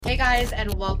Hey guys,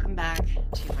 and welcome back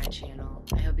to my channel.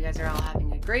 I hope you guys are all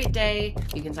having a great day.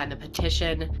 You can sign the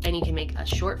petition and you can make a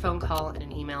short phone call and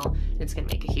an email. It's going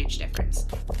to make a huge difference.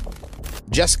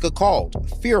 Jessica called,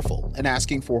 fearful and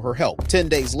asking for her help. 10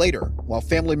 days later, while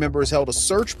family members held a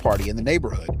search party in the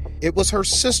neighborhood, it was her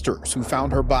sisters who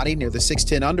found her body near the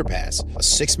 610 underpass, a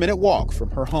 6-minute walk from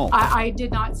her home. I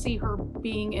did not see her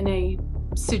being in a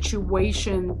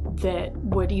situation that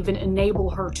would even enable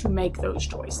her to make those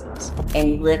choices.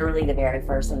 And literally the very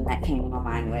first thing that came to my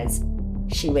mind was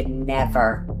she would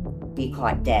never be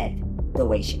caught dead the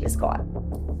way she was caught.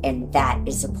 And that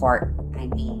is the part I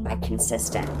mean by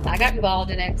consistent. I got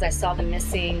involved in it because I saw the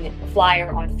missing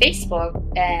flyer on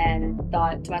Facebook and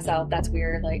thought to myself, that's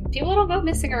weird. Like, people don't go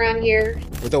missing around here.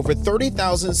 With over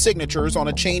 30,000 signatures on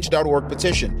a Change.org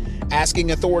petition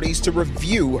asking authorities to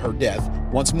review her death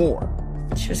once more.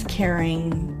 She was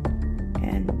caring,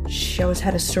 and she always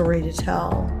had a story to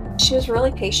tell. She was really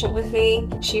patient with me.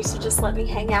 She used to just let me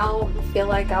hang out and feel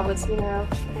like I was, hanging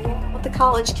out with the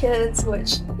college kids,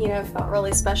 which, felt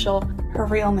really special. Her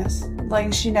realness,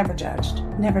 like she never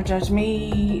judged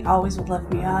me, always would lift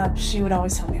me up. She would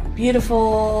always tell me I'm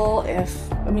beautiful,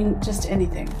 just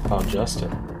anything. About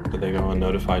Justin. Did they go and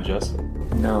notify Justin?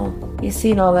 No. He's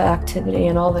seen all the activity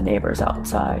and all the neighbors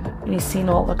outside, and he's seen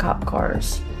all the cop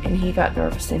cars, and he got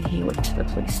nervous and he went to the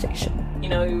police station.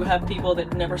 You have people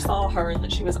that never saw her and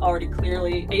that she was already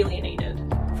clearly alienated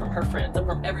from her friends and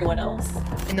from everyone else.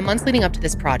 In the months leading up to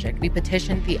this project, we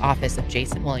petitioned the office of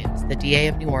Jason Williams, the DA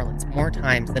of New Orleans, more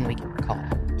times than we can recall.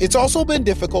 It's also been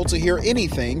difficult to hear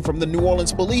anything from the New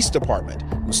Orleans Police Department,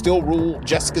 who still rule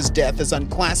Jessica's death as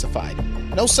unclassified.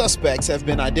 No suspects have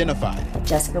been identified.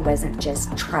 Jessica wasn't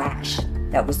just trash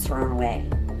that was thrown away.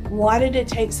 Why did it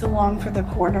take so long for the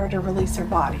coroner to release her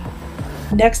body?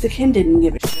 Next of kin didn't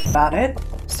give a shit about it.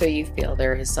 So you feel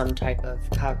there is some type of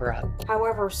cover-up?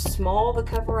 However small the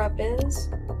cover-up is,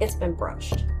 it's been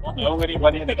brushed. Nobody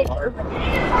went into the car.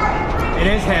 It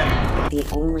is him. The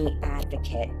only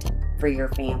advocate for your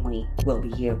family will be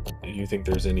you. Do you think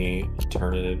there's any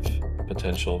alternative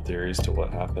potential theories to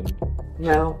what happened?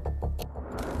 No.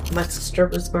 My sister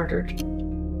was murdered.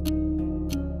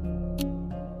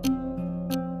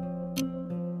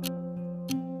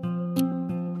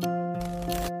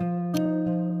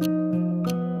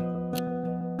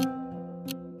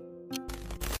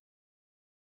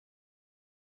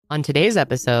 On today's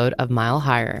episode of Mile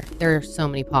Higher, there are so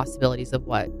many possibilities of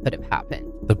what could have happened.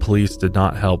 The police did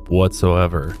not help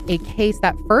whatsoever. A case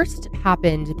that first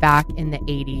happened back in the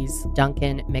 80s,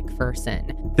 Duncan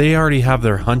MacPherson. They already have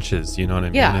their hunches, you know what I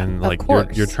mean? Yeah, and of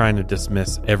course. You're trying to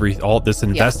dismiss all this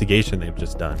investigation they've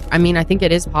just done. I mean, I think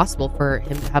it is possible for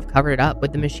him to have covered it up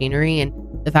with the machinery and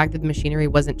the fact that the machinery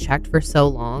wasn't checked for so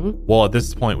long. Well, at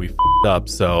this point, we f***ed up,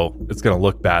 so it's going to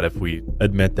look bad if we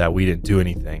admit that we didn't do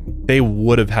anything. They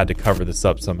would have had to cover this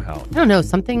up somehow. I don't know.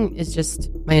 Something is just,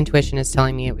 my intuition is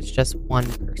telling me it was just one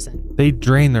person. They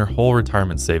drained their whole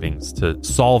retirement savings to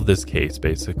solve this case,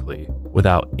 basically,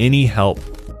 without any help.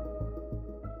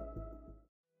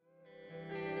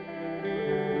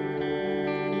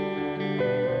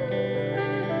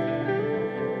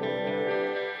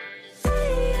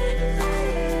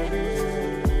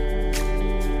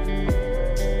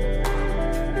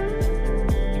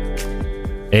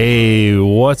 Hey,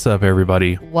 what's up,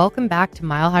 everybody? Welcome back to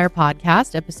Mile Higher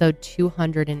Podcast, episode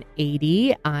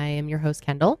 280. I am your host,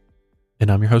 Kendall. And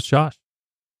I'm your host, Josh.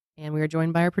 And we are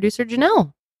joined by our producer,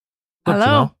 Janelle. Hello.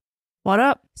 Janelle? What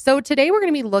up? So today we're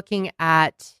going to be looking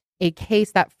at a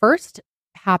case that first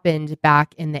happened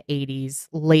back in the 80s,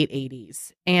 late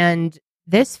 80s. And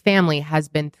this family has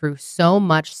been through so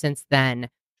much since then,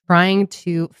 trying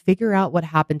to figure out what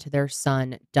happened to their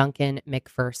son, Duncan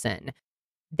MacPherson.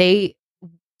 They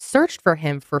searched for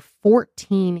him for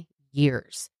 14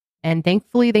 years. And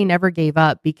thankfully, they never gave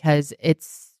up because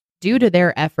it's due to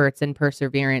their efforts and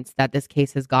perseverance that this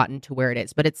case has gotten to where it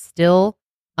is. But it's still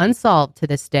unsolved to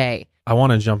this day. I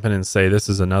want to jump in and say this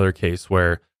is another case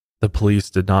where the police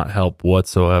did not help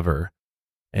whatsoever.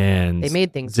 And they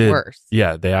made things worse.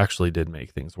 Yeah, they actually did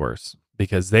make things worse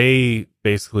because they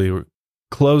basically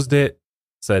closed it,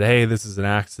 said, hey, this is an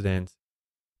accident.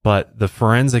 But the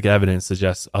forensic evidence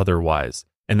suggests otherwise.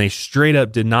 And they straight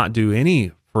up did not do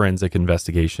any forensic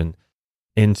investigation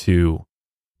into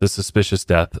the suspicious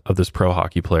death of this pro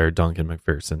hockey player, Duncan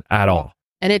MacPherson, at all.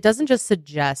 And it doesn't just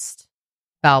suggest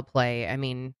foul play. I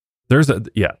mean,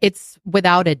 it's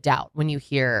without a doubt when you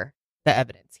hear the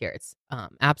evidence here. It's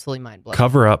absolutely mind-blowing.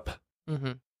 Cover up.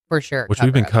 Mm-hmm. For sure. Which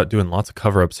we've been doing lots of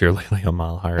cover-ups here lately on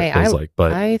Mile Higher, it feels like.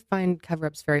 But I find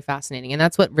cover-ups very fascinating. And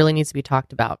that's what really needs to be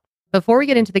talked about. Before we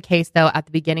get into the case, though, at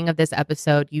the beginning of this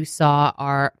episode, you saw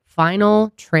our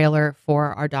final trailer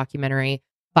for our documentary,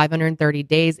 530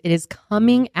 Days. It is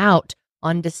coming out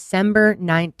on December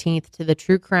 19th to the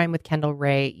True Crime with Kendall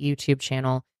Ray YouTube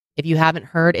channel. If you haven't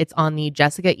heard, it's on the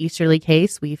Jessica Easterly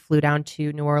case. We flew down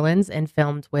to New Orleans and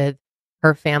filmed with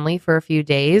her family for a few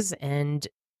days, and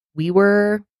we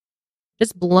were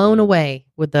just blown away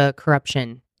with the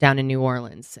corruption down in New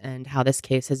Orleans and how this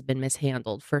case has been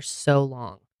mishandled for so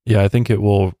long. Yeah, I think it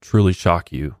will truly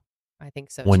shock you. I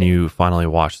think so, when too. you finally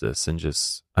watch this and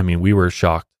we were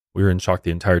shocked. We were in shock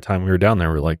the entire time we were down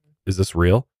there. We're like, is this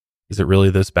real? Is it really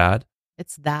this bad?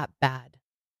 It's that bad.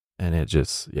 And it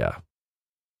just,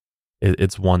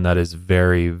 it's one that is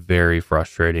very, very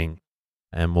frustrating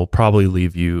and will probably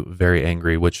leave you very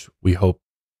angry, which we hope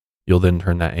you'll then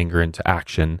turn that anger into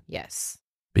action. Yes.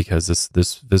 Because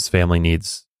this family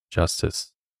needs justice.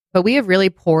 But we have really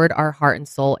poured our heart and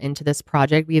soul into this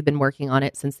project. We have been working on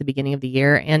it since the beginning of the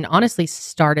year and honestly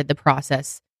started the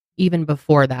process even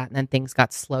before that. And then things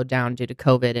got slowed down due to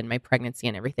COVID and my pregnancy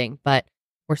and everything. But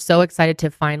we're so excited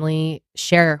to finally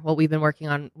share what we've been working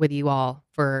on with you all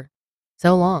for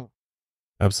so long.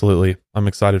 Absolutely. I'm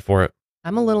excited for it.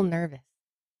 I'm a little nervous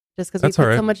just because we That's put all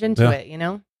right. so much into Yeah. it, you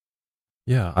know?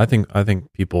 Yeah, I think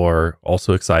people are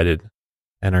also excited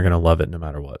and are going to love it no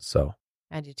matter what. So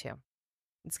I do too.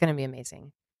 It's going to be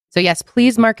amazing. So yes,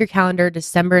 please mark your calendar,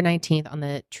 December 19th on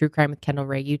the True Crime with Kendall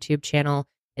Ray YouTube channel.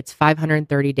 It's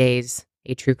 530 Days,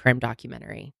 a true crime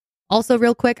documentary. Also,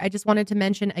 real quick, I just wanted to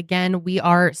mention again, we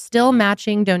are still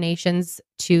matching donations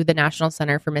to the National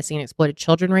Center for Missing and Exploited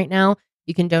Children right now.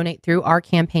 You can donate through our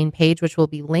campaign page, which will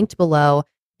be linked below.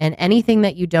 And anything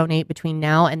that you donate between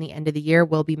now and the end of the year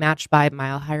will be matched by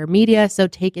Mile Higher Media. So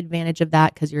take advantage of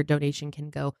that because your donation can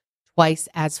go twice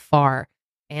as far.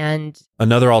 And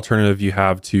another alternative you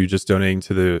have to just donating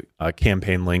to the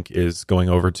campaign link is going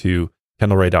over to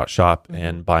kendallray.shop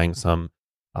and buying some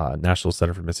National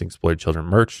Center for Missing and Exploited Children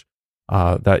merch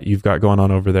that you've got going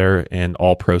on over there. And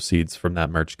all proceeds from that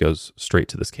merch goes straight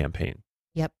to this campaign.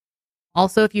 Yep.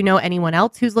 Also, if you know anyone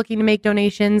else who's looking to make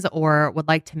donations or would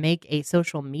like to make a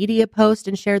social media post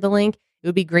and share the link, it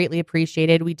would be greatly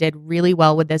appreciated. We did really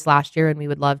well with this last year, and we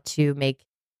would love to make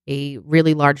a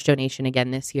really large donation again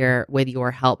this year with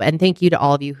your help. And thank you to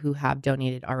all of you who have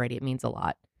donated already. It means a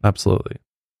lot. Absolutely.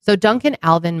 So Duncan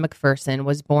Alvin MacPherson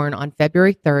was born on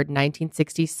February 3rd,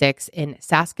 1966 in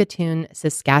Saskatoon,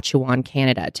 Saskatchewan,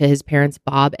 Canada, to his parents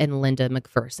Bob and Linda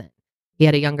MacPherson. He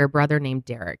had a younger brother named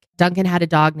Derek. Duncan had a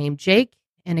dog named Jake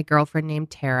and a girlfriend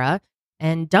named Tara.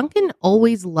 And Duncan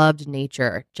always loved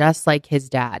nature, just like his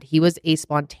dad. He was a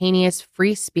spontaneous,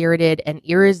 free-spirited, and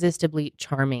irresistibly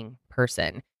charming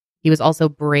person. He was also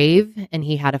brave, and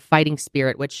he had a fighting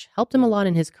spirit, which helped him a lot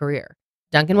in his career.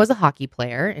 Duncan was a hockey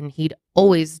player, and he'd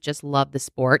always just loved the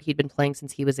sport. He'd been playing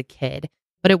since he was a kid.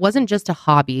 But it wasn't just a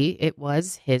hobby, it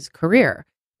was his career.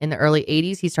 In the early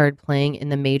 80s, he started playing in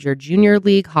the major junior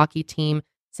league hockey team,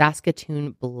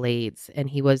 Saskatoon Blades, and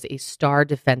he was a star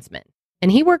defenseman.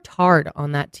 And he worked hard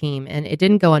on that team, and it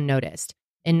didn't go unnoticed.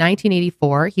 In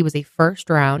 1984, he was a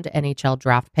first-round NHL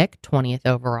draft pick, 20th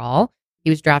overall. He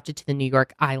was drafted to the New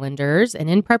York Islanders, and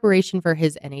in preparation for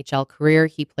his NHL career,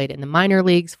 he played in the minor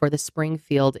leagues for the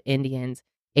Springfield Indians,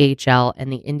 AHL,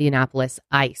 and the Indianapolis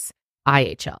Ice,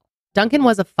 IHL. Duncan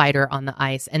was a fighter on the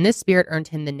ice, and this spirit earned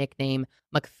him the nickname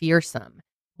MacPherson.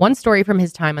 One story from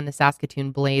his time on the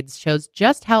Saskatoon Blades shows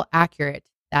just how accurate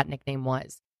that nickname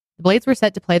was. The Blades were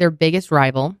set to play their biggest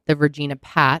rival, the Virginia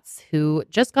Pats, who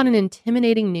just got an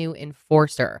intimidating new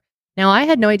enforcer. Now, I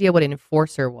had no idea what an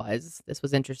enforcer was. This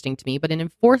was interesting to me, but an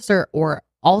enforcer, or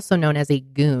also known as a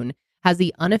goon, has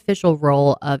the unofficial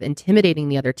role of intimidating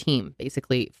the other team,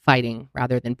 basically fighting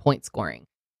rather than point scoring.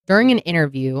 During an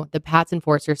interview, the Pats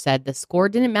enforcer said the score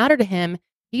didn't matter to him.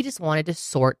 He just wanted to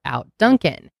sort out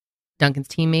Duncan. Duncan's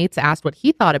teammates asked what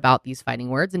he thought about these fighting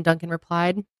words, and Duncan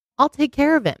replied, "I'll take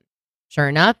care of him." Sure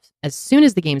enough, as soon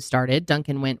as the game started,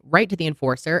 Duncan went right to the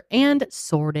enforcer and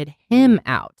sorted him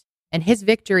out. And his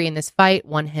victory in this fight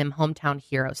won him hometown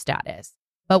hero status.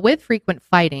 But with frequent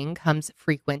fighting comes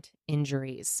frequent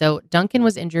injuries. So Duncan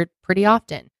was injured pretty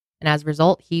often. And as a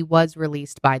result, he was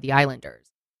released by the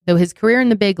Islanders. So his career in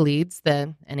the big leagues,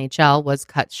 the NHL, was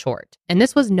cut short. And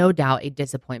this was no doubt a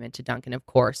disappointment to Duncan, of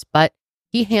course, but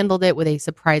he handled it with a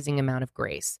surprising amount of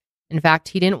grace. In fact,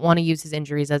 he didn't want to use his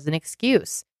injuries as an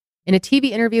excuse. In a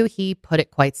TV interview, he put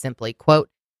it quite simply, quote,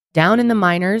 "Down in the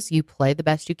minors, you play the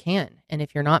best you can. And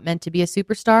if you're not meant to be a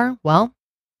superstar, well,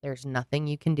 there's nothing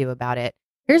you can do about it."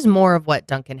 Here's more of what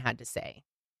Duncan had to say.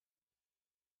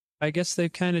 I guess they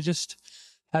kind of just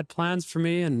had plans for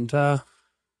me, and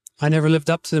I never lived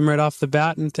up to them right off the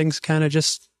bat, and things kind of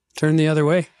just turned the other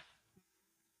way.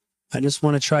 I just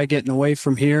want to try getting away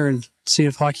from here and see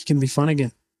if hockey can be fun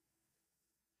again.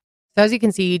 So as you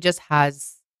can see, he just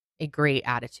has a great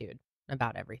attitude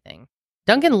about everything.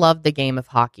 Duncan loved the game of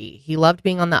hockey. He loved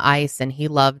being on the ice and he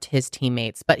loved his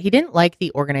teammates, but he didn't like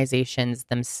the organizations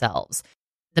themselves,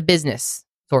 the business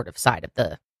sort of side of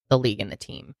the league and the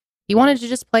team. He wanted to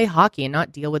just play hockey and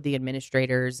not deal with the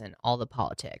administrators and all the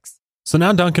politics. So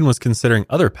now Duncan was considering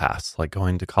other paths, like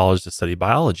going to college to study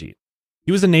biology.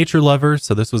 He was a nature lover,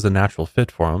 so this was a natural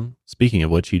fit for him. Speaking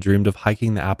of which, he dreamed of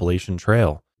hiking the Appalachian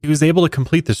Trail. He was able to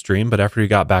complete this dream, but after he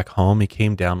got back home, he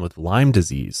came down with Lyme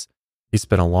disease. He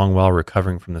spent a long while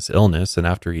recovering from this illness, and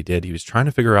after he did, he was trying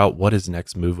to figure out what his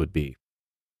next move would be.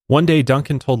 One day,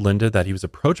 Duncan told Linda that he was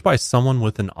approached by someone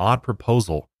with an odd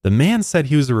proposal. The man said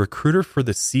he was a recruiter for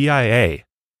the CIA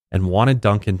and wanted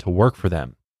Duncan to work for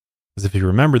them. As if you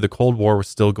remember, the Cold War was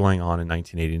still going on in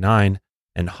 1989,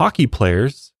 and hockey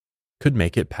players could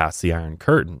make it past the Iron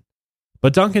Curtain.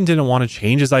 But Duncan didn't want to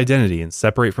change his identity and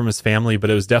separate from his family, but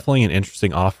it was definitely an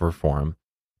interesting offer for him.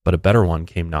 But a better one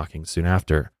came knocking soon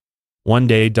after. One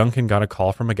day, Duncan got a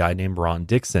call from a guy named Ron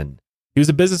Dixon. He was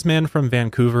a businessman from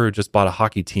Vancouver who just bought a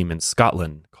hockey team in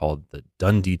Scotland called the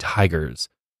Dundee Tigers.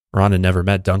 Ron had never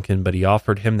met Duncan, but he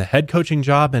offered him the head coaching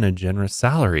job and a generous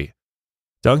salary.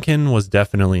 Duncan was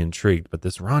definitely intrigued, but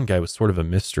this Ron guy was sort of a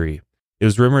mystery. It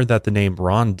was rumored that the name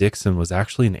Ron Dixon was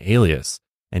actually an alias,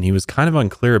 and he was kind of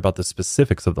unclear about the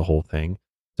specifics of the whole thing.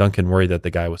 Duncan worried that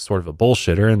the guy was sort of a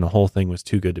bullshitter and the whole thing was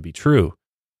too good to be true.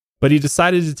 But he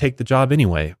decided to take the job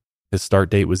anyway. His start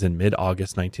date was in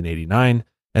mid-August 1989,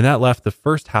 and that left the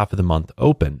first half of the month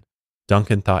open.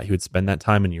 Duncan thought he would spend that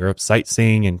time in Europe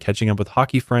sightseeing and catching up with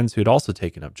hockey friends who had also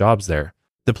taken up jobs there.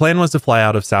 The plan was to fly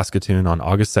out of Saskatoon on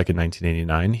August 2nd,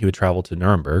 1989. He would travel to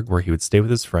Nuremberg, where he would stay with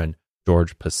his friend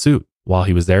George Pasut. While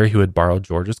he was there, he would borrow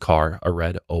George's car, a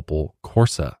red Opel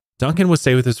Corsa. Duncan would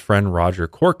stay with his friend Roger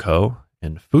Korko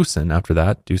in Fusen after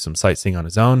that, do some sightseeing on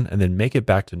his own, and then make it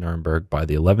back to Nuremberg by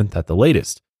the 11th at the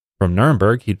latest. From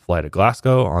Nuremberg, he'd fly to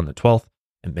Glasgow on the 12th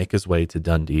and make his way to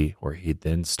Dundee, where he'd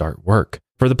then start work.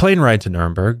 For the plane ride to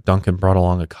Nuremberg, Duncan brought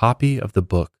along a copy of the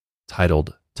book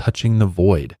titled Touching the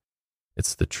Void.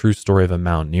 It's the true story of a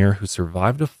mountaineer who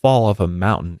survived a fall off a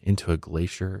mountain into a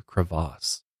glacier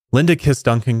crevasse. Linda kissed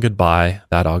Duncan goodbye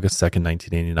that August 2nd,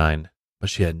 1989, but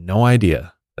she had no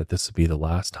idea that this would be the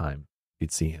last time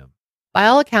she'd see him. By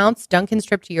all accounts, Duncan's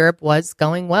trip to Europe was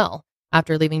going well.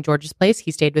 After leaving George's place,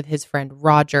 he stayed with his friend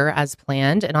Roger as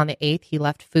planned, and on the 8th, he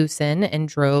left Fusen and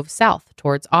drove south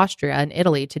towards Austria and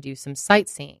Italy to do some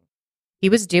sightseeing. He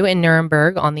was due in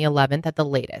Nuremberg on the 11th at the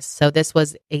latest, so this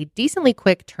was a decently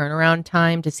quick turnaround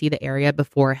time to see the area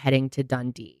before heading to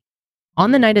Dundee.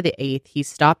 On the night of the 8th, he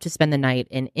stopped to spend the night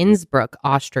in Innsbruck,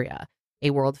 Austria, a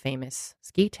world-famous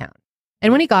ski town.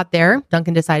 And when he got there,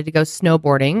 Duncan decided to go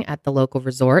snowboarding at the local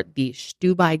resort, the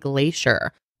Stubai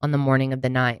Glacier, on the morning of the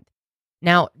 9th.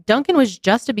 Now, Duncan was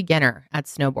just a beginner at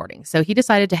snowboarding, so he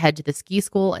decided to head to the ski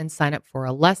school and sign up for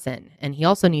a lesson, and he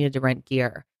also needed to rent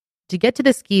gear. To get to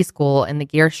the ski school and the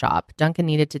gear shop, Duncan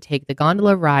needed to take the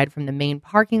gondola ride from the main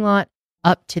parking lot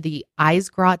up to the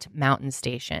Eisgrot mountain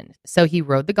station. So he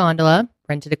rode the gondola,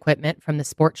 rented equipment from the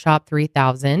Sport Shop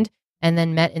 3000, and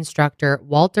then met instructor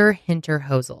Walter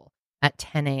Hinterhosel at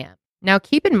 10 a.m. Now,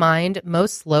 keep in mind,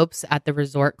 most slopes at the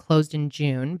resort closed in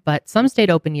June, but some stayed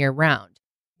open year-round.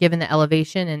 Given the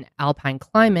elevation and alpine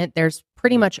climate, there's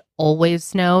pretty much always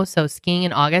snow, so skiing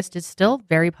in August is still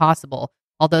very possible,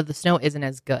 although the snow isn't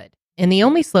as good. And the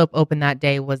only slope open that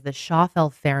day was the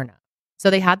Schaffelferna. So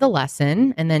they had the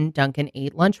lesson, and then Duncan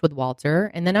ate lunch with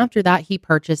Walter, and then after that, he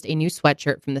purchased a new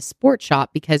sweatshirt from the sport shop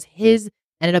because his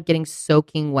ended up getting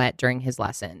soaking wet during his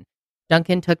lesson.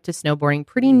 Duncan took to snowboarding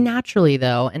pretty naturally,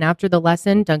 though, and after the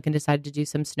lesson, Duncan decided to do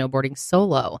some snowboarding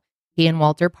solo. He and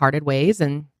Walter parted ways,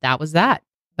 and that was that.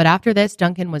 But after this,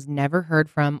 Duncan was never heard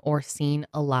from or seen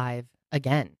alive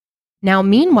again. Now,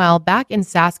 meanwhile, back in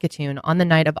Saskatoon on the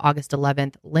night of August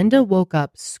 11th, Linda woke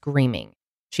up screaming.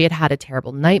 She had had a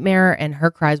terrible nightmare, and her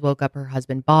cries woke up her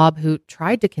husband, Bob, who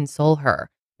tried to console her.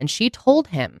 And she told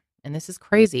him, and this is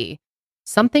crazy,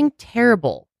 something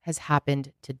terrible has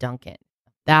happened to Duncan.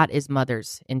 That is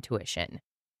mother's intuition.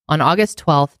 On August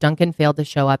 12th, Duncan failed to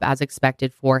show up as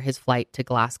expected for his flight to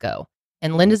Glasgow.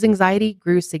 And Linda's anxiety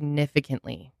grew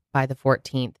significantly by the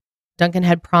 14th. Duncan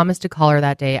had promised to call her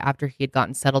that day after he had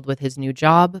gotten settled with his new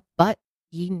job, but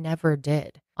he never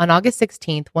did. On August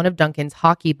 16th, one of Duncan's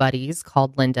hockey buddies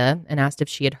called Linda and asked if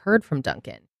she had heard from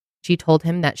Duncan. She told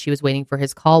him that she was waiting for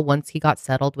his call once he got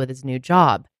settled with his new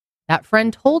job. That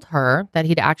friend told her that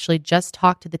he'd actually just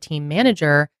talked to the team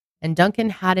manager and Duncan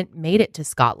hadn't made it to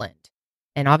Scotland.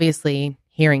 And obviously,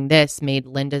 hearing this made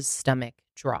Linda's stomach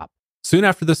drop. Soon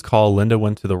after this call, Linda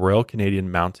went to the Royal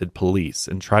Canadian Mounted Police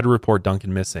and tried to report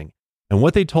Duncan missing. And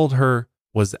what they told her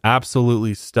was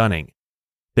absolutely stunning.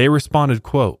 They responded,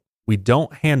 quote, "We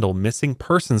don't handle missing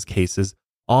persons cases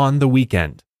on the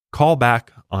weekend. Call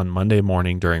back on Monday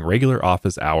morning during regular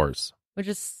office hours." Which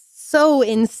is so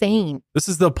insane. This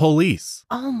is the police.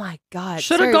 Oh my God.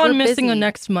 Should have gone missing the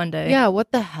next Monday. Yeah,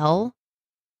 what the hell?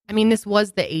 I mean, this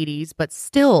was the 80s, but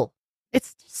still,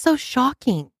 it's so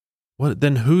shocking. What,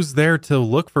 then who's there to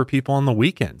look for people on the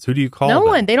weekends? Who do you call? No them?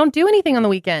 one. They don't do anything on the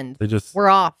weekend. They just... We're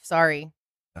off. Sorry.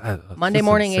 Monday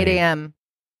morning, insane. 8 a.m.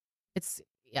 It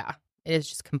is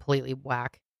just completely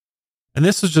whack. And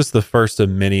this was just the first of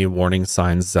many warning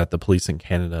signs that the police in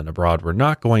Canada and abroad were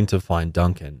not going to find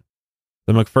Duncan.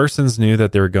 The MacPhersons knew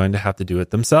that they were going to have to do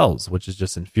it themselves, which is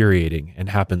just infuriating and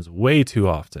happens way too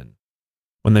often.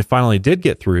 When they finally did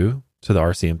get through to the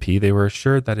RCMP, they were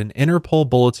assured that an Interpol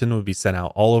bulletin would be sent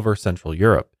out all over Central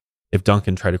Europe. If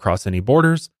Duncan tried to cross any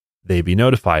borders, they'd be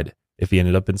notified. If he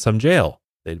ended up in some jail,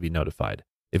 they'd be notified.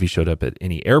 If he showed up at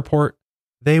any airport,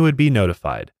 they would be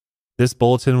notified. This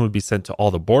bulletin would be sent to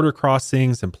all the border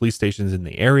crossings and police stations in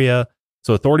the area,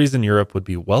 so authorities in Europe would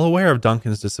be well aware of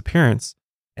Duncan's disappearance,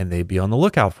 and they'd be on the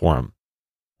lookout for him.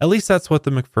 At least that's what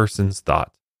the MacPhersons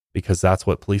thought, because that's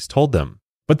what police told them.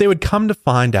 But they would come to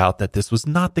find out that this was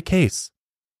not the case.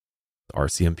 The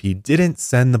RCMP didn't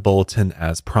send the bulletin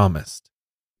as promised.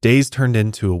 Days turned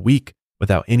into a week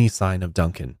without any sign of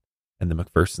Duncan, and the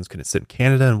MacPhersons couldn't sit in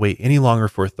Canada and wait any longer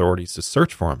for authorities to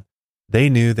search for him. They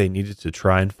knew they needed to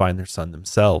try and find their son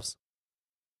themselves.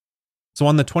 So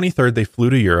on the 23rd, they flew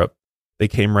to Europe. They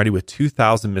came ready with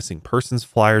 2,000 missing persons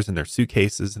flyers in their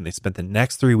suitcases, and they spent the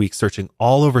next 3 weeks searching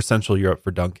all over Central Europe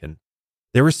for Duncan.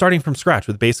 They were starting from scratch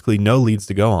with basically no leads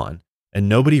to go on, and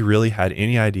nobody really had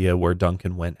any idea where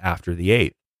Duncan went after the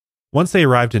 8th. Once they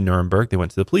arrived in Nuremberg, they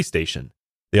went to the police station.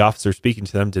 The officer speaking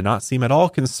to them did not seem at all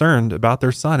concerned about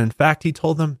their son. In fact, he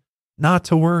told them not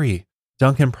to worry.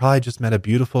 Duncan probably just met a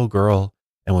beautiful girl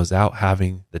and was out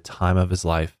having the time of his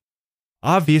life.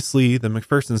 Obviously, the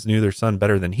MacPhersons knew their son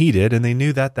better than he did, and they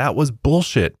knew that that was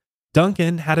bullshit.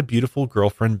 Duncan had a beautiful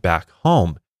girlfriend back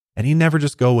home, and he never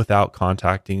just go without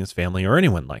contacting his family or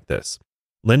anyone like this.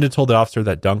 Linda told the officer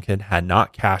that Duncan had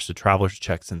not cashed a traveler's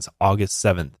check since August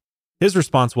 7th. His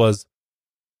response was,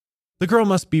 "The girl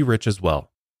must be rich as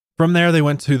well." From there, they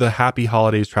went to the Happy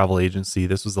Holidays travel agency.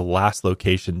 This was the last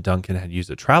location Duncan had used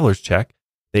a traveler's check.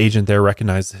 The agent there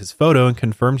recognized his photo and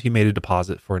confirmed he made a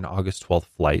deposit for an August 12th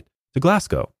flight to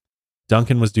Glasgow.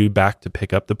 Duncan was due back to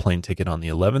pick up the plane ticket on the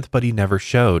 11th, but he never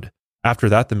showed. After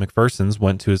that, the MacPhersons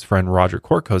went to his friend Roger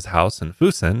Corco's house in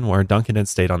Fussen, where Duncan had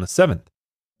stayed on the 7th.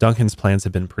 Duncan's plans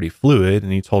had been pretty fluid,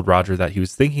 and he told Roger that he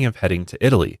was thinking of heading to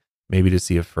Italy, maybe to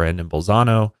see a friend in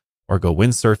Bolzano or go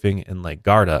windsurfing in Lake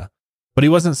Garda. But he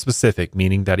wasn't specific,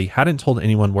 meaning that he hadn't told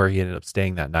anyone where he ended up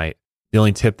staying that night. The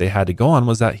only tip they had to go on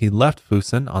was that he left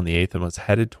Fussen on the 8th and was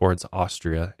headed towards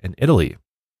Austria and Italy.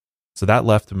 So that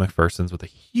left the MacPhersons with a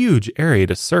huge area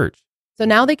to search. So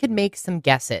now they could make some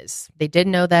guesses. They did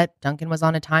know that Duncan was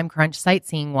on a time crunch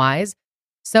sightseeing-wise,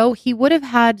 so he would have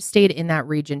had stayed in that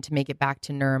region to make it back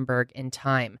to Nuremberg in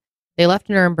time. They left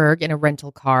Nuremberg in a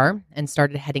rental car and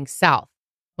started heading south.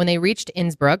 When they reached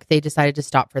Innsbruck, they decided to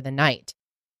stop for the night.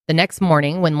 The next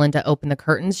morning, when Linda opened the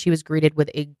curtains, she was greeted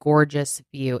with a gorgeous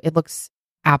view. It looks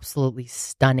absolutely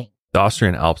stunning. The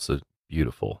Austrian Alps are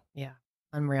beautiful. Yeah,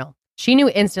 unreal. She knew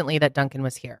instantly that Duncan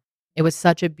was here. It was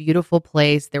such a beautiful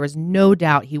place. There was no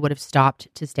doubt he would have stopped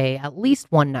to stay at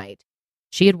least one night.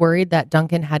 She had worried that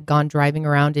Duncan had gone driving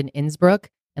around in Innsbruck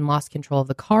and lost control of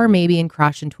the car maybe and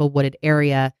crashed into a wooded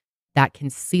area that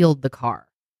concealed the car.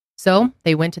 So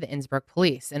they went to the Innsbruck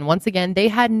police, and once again, they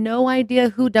had no idea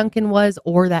who Duncan was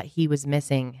or that he was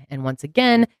missing. And once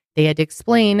again, they had to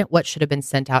explain what should have been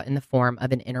sent out in the form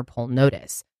of an Interpol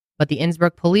notice. But the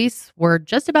Innsbruck police were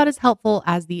just about as helpful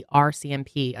as the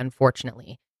RCMP,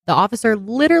 unfortunately. The officer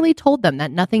literally told them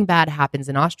that nothing bad happens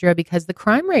in Austria because the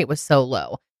crime rate was so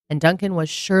low, and Duncan was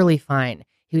surely fine.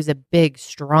 He was a big,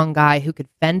 strong guy who could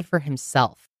fend for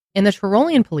himself. And the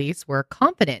Tyrolean police were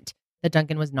confident that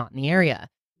Duncan was not in the area.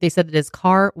 They said that his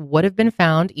car would have been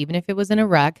found even if it was in a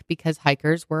wreck because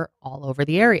hikers were all over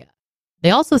the area. They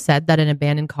also said that an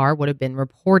abandoned car would have been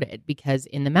reported because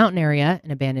in the mountain area, an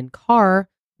abandoned car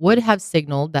would have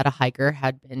signaled that a hiker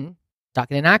had been stuck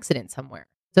in an accident somewhere.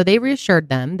 So they reassured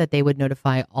them that they would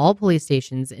notify all police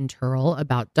stations in Tyrol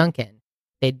about Duncan.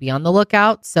 They'd be on the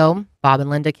lookout, so Bob and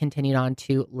Linda continued on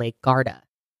to Lake Garda.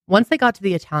 Once they got to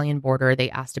the Italian border, they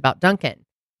asked about Duncan.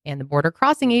 And the border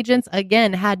crossing agents,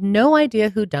 again, had no idea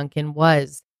who Duncan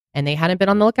was. And they hadn't been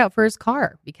on the lookout for his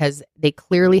car because they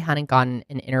clearly hadn't gotten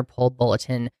an Interpol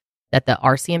bulletin that the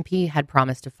RCMP had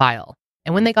promised to file.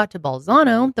 And when they got to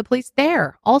Bolzano, the police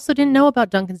there also didn't know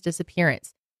about Duncan's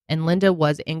disappearance. And Linda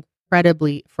was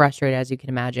incredibly frustrated, as you can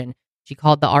imagine. She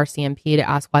called the RCMP to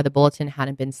ask why the bulletin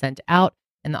hadn't been sent out,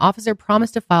 and the officer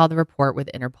promised to file the report with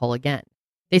Interpol again.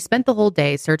 They spent the whole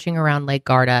day searching around Lake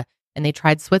Garda, and they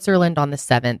tried Switzerland on the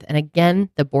 7th. And again,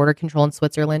 the border control in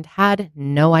Switzerland had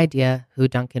no idea who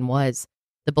Duncan was.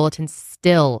 The bulletin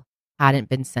still hadn't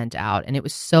been sent out, and it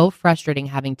was so frustrating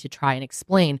having to try and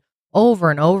explain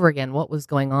over and over again what was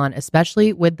going on,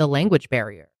 especially with the language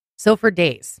barrier. So for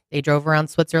days, they drove around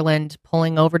Switzerland,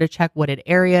 pulling over to check wooded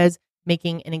areas,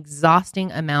 making an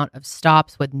exhausting amount of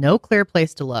stops with no clear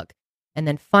place to look. And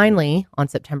then finally, on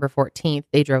September 14th,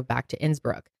 they drove back to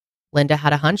Innsbruck. Linda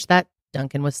had a hunch that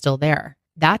Duncan was still there.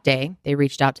 That day, they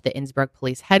reached out to the Innsbruck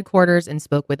police headquarters and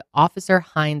spoke with Officer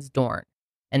Heinz Dorn.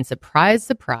 And surprise,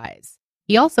 surprise,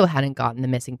 he also hadn't gotten the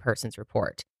missing persons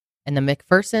report. And the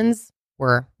MacPhersons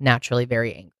were naturally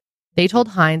very angry. They told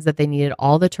Heinz that they needed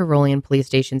all the Tyrolean police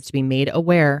stations to be made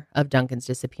aware of Duncan's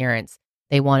disappearance.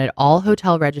 They wanted all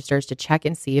hotel registers to check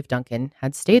and see if Duncan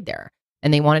had stayed there.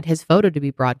 And they wanted his photo to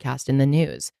be broadcast in the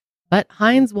news. But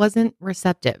Heinz wasn't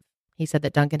receptive. He said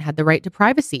that Duncan had the right to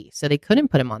privacy, so they couldn't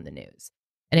put him on the news.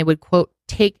 And it would, quote,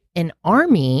 take an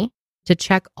army to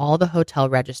check all the hotel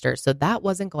registers. So that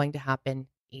wasn't going to happen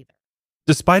either.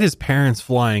 Despite his parents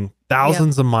flying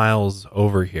thousands of miles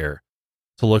over here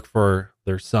to look for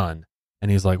their son,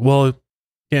 and he's like, well,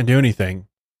 can't do anything.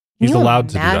 He's allowed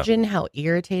to do that. Imagine how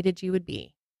irritated you would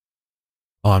be.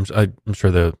 Oh, I'm sure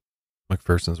the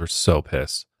MacPhersons were so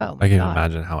pissed. Oh my I can't God.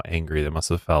 imagine how angry they must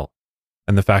have felt.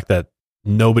 And the fact that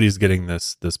nobody's getting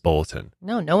this bulletin.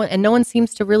 No one, and no one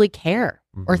seems to really care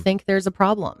or think there's a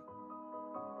problem.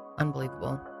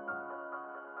 Unbelievable.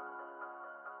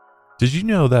 Did you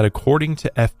know that according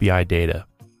to FBI data,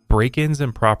 break-ins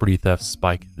and property thefts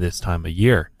spike this time of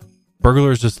year?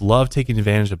 Burglars just love taking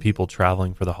advantage of people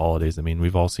traveling for the holidays. I mean,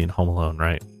 we've all seen Home Alone,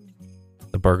 right?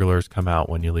 The burglars come out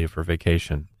when you leave for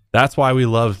vacation. That's why we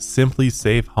love Simply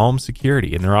Safe Home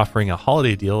Security, and they're offering a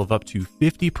holiday deal of up to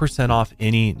 50% off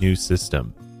any new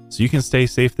system. So you can stay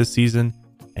safe this season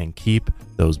and keep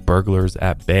those burglars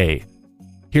at bay.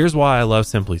 Here's why I love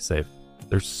Simply Safe.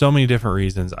 There's so many different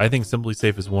reasons. I think Simply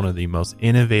Safe is one of the most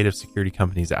innovative security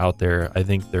companies out there. I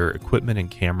think their equipment and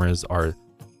cameras are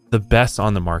the best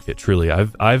on the market, truly.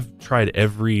 I've tried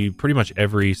pretty much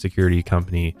every security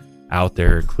company out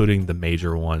there, including the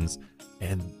major ones,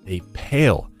 and they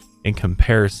pale in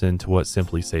comparison to what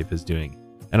Simply Safe is doing.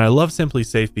 And I love Simply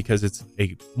Safe because it's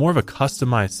more of a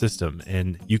customized system,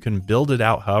 and you can build it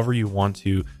out however you want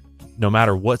to, no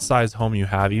matter what size home you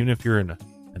have. Even if you're in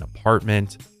an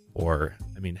apartment, or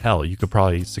I mean, hell, you could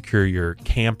probably secure your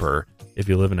camper if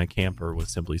you live in a camper with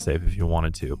Simply Safe if you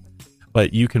wanted to.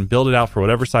 But you can build it out for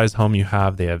whatever size home you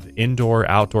have. They have indoor,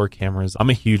 outdoor cameras. I'm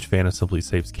a huge fan of Simply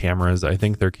Safe's cameras. I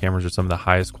think their cameras are some of the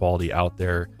highest quality out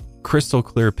there. Crystal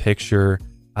clear picture.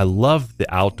 I love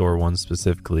the outdoor ones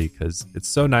specifically because it's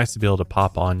so nice to be able to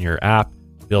pop on your app,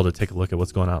 be able to take a look at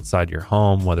what's going on outside your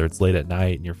home, whether it's late at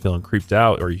night and you're feeling creeped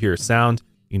out or you hear a sound,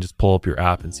 you can just pull up your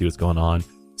app and see what's going on.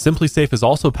 Simply Safe is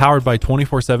also powered by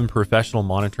 24/7 professional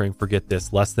monitoring for, get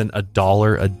this, less than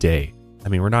 $1 a day. I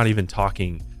mean, we're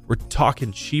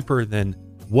talking cheaper than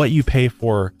what you pay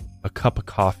for a cup of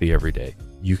coffee every day.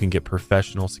 You can get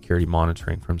professional security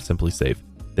monitoring from Simply Safe.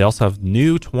 They also have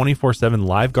new 24/7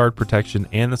 live guard protection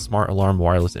and the Smart Alarm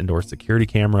wireless indoor security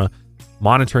camera.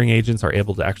 Monitoring agents are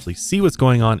able to actually see what's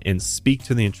going on and speak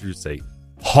to the intruder, say,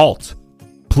 halt,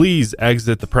 please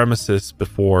exit the premises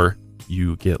before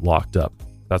you get locked up.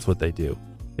 That's what they do.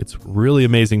 It's really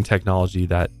amazing technology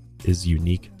that is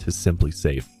unique to Simply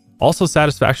Safe. Also,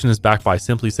 satisfaction is backed by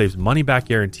Simply Safe's money-back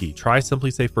guarantee. Try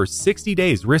Simply Safe for 60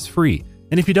 days risk-free.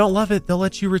 And if you don't love it, they'll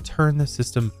let you return the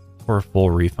system for a full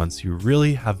refund, so you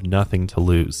really have nothing to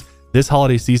lose. This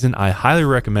holiday season, I highly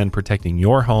recommend protecting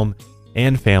your home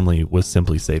and family with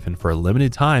Simply Safe. And for a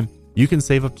limited time, you can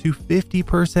save up to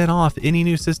 50% off any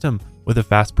new system with a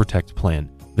Fast Protect plan.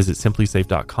 Visit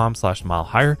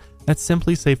simplysafe.com/milehigher. That's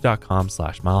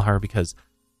simplysafe.com/milehigher, because,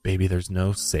 baby, there's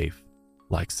no safe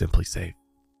like Simply Safe.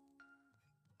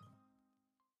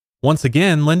 Once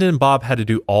again, Linda and Bob had to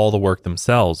do all the work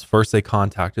themselves. First, they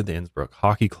contacted the Innsbruck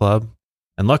Hockey Club,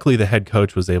 and luckily the head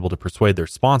coach was able to persuade their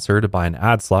sponsor to buy an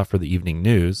ad slot for the evening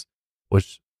news,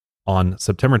 which on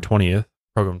September 20th,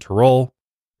 program Tyrol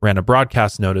ran a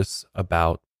broadcast notice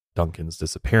about Duncan's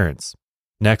disappearance.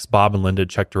 Next, Bob and Linda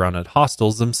checked around at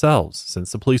hostels themselves,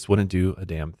 since the police wouldn't do a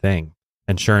damn thing.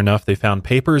 And sure enough, they found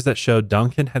papers that showed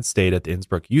Duncan had stayed at the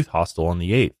Innsbruck Youth Hostel on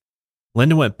the 8th.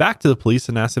 Linda went back to the police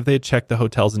and asked if they had checked the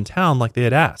hotels in town like they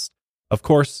had asked. Of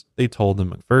course, they told the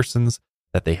MacPhersons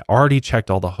that they already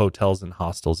checked all the hotels and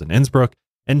hostels in Innsbruck,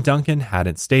 and Duncan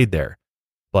hadn't stayed there.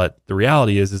 But the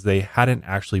reality is they hadn't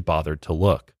actually bothered to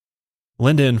look.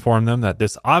 Linda informed them that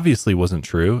this obviously wasn't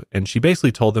true, and she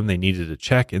basically told them they needed to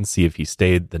check and see if he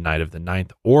stayed the night of the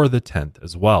 9th or the 10th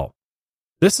as well.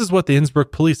 This is what the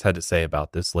Innsbruck police had to say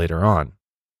about this later on.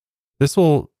 This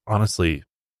will honestly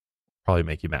probably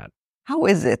make you mad. How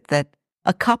is it that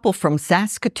a couple from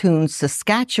Saskatoon,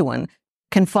 Saskatchewan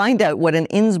can find out what an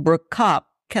Innsbruck cop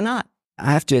cannot?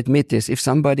 I have to admit this. If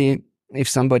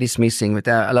somebody's missing, with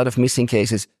a lot of missing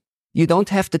cases, you don't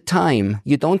have the time.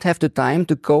 You don't have the time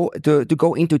to go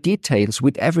into details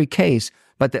with every case.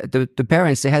 But the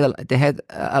parents, they had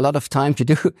a lot of time to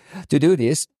do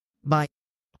this. But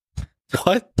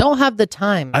what? Don't have the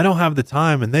time. I don't have the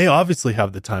time, and they obviously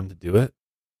have the time to do it.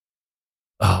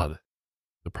 Oh,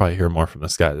 you'll probably hear more from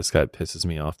this guy. This guy pisses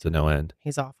me off to no end.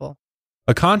 He's awful.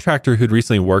 A contractor who'd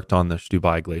recently worked on the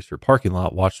Stubai Glacier parking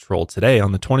lot watched Troll today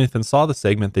on the 20th and saw the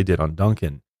segment they did on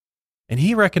Duncan. And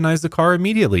he recognized the car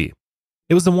immediately.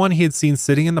 It was the one he had seen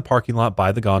sitting in the parking lot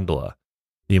by the gondola.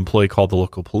 The employee called the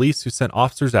local police, who sent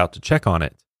officers out to check on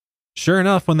it. Sure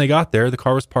enough, when they got there, the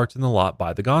car was parked in the lot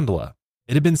by the gondola.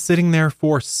 It had been sitting there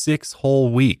for 6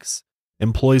 whole weeks.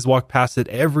 Employees walked past it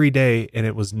every day, and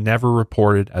it was never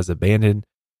reported as abandoned,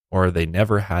 or they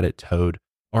never had it towed,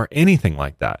 or anything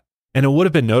like that. And it would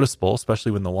have been noticeable,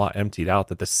 especially when the lot emptied out,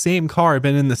 that the same car had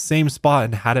been in the same spot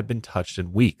and hadn't been touched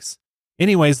in weeks.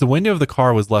 Anyways, the window of the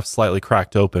car was left slightly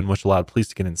cracked open, which allowed police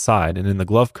to get inside, and in the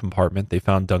glove compartment, they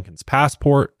found Duncan's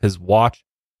passport, his watch,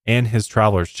 and his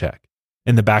traveler's check.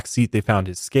 In the back seat, they found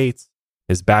his skates,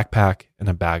 his backpack, and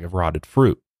a bag of rotted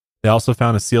fruit. They also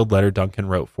found a sealed letter Duncan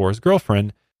wrote for his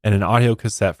girlfriend and an audio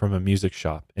cassette from a music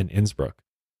shop in Innsbruck.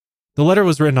 The letter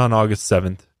was written on August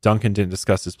 7th. Duncan didn't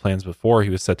discuss his plans before he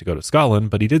was set to go to Scotland,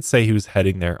 but he did say he was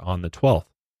heading there on the 12th.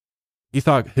 He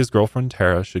thought his girlfriend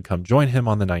Tara should come join him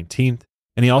on the 19th,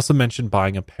 and he also mentioned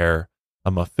buying a pair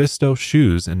of Mephisto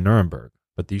shoes in Nuremberg,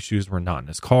 but these shoes were not in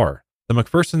his car. The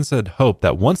MacPhersons had hoped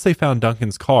that once they found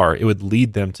Duncan's car, it would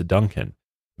lead them to Duncan.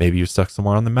 Maybe he was stuck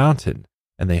somewhere on the mountain,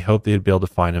 and they hoped they'd be able to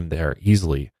find him there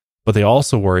easily. But they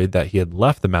also worried that he had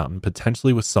left the mountain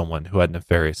potentially with someone who had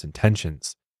nefarious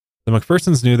intentions. The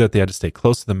MacPhersons knew that they had to stay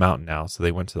close to the mountain now, so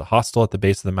they went to the hostel at the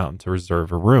base of the mountain to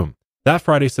reserve a room. That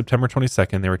Friday, September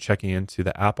 22nd, they were checking into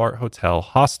the Apart Hotel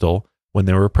hostel when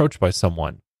they were approached by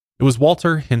someone. It was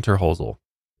Walter Hinterhosel,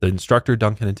 the instructor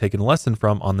Duncan had taken a lesson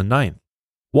from on the 9th.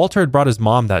 Walter had brought his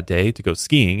mom that day to go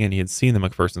skiing, and he had seen the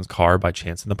MacPhersons' car by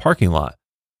chance in the parking lot.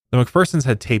 The MacPhersons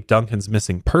had taped Duncan's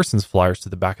missing persons flyers to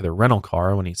the back of their rental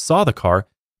car. When he saw the car,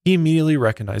 he immediately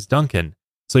recognized Duncan,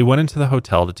 so he went into the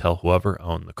hotel to tell whoever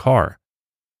owned the car.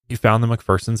 He found the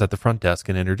MacPhersons at the front desk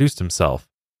and introduced himself,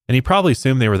 and he probably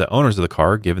assumed they were the owners of the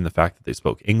car given the fact that they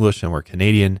spoke English and were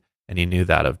Canadian, and he knew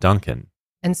that of Duncan.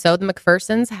 And so the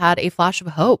MacPhersons had a flash of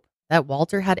hope that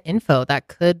Walter had info that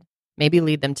could maybe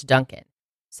lead them to Duncan.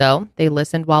 So they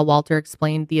listened while Walter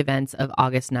explained the events of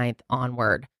August 9th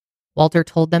onward. Walter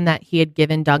told them that he had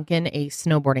given Duncan a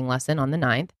snowboarding lesson on the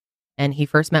 9th, and he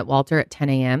first met Walter at 10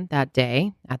 a.m. that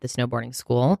day at the snowboarding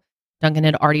school. Duncan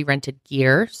had already rented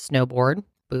gear, snowboard,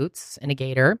 boots, and a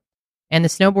gaiter, and the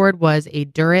snowboard was a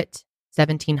Durit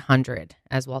 1700,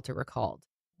 as Walter recalled.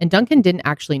 And Duncan didn't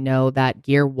actually know that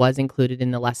gear was included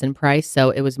in the lesson price, so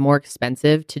it was more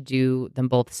expensive to do them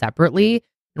both separately.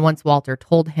 And once Walter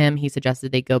told him, he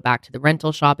suggested they go back to the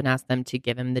rental shop and ask them to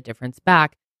give him the difference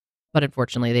back. But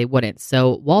unfortunately, they wouldn't.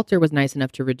 So Walter was nice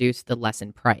enough to reduce the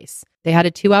lesson price. They had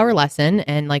a 2-hour lesson.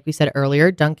 And like we said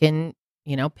earlier, Duncan,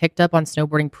 picked up on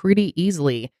snowboarding pretty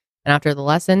easily. And after the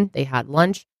lesson, they had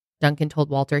lunch. Duncan told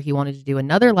Walter he wanted to do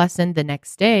another lesson the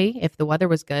next day if the weather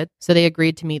was good. So they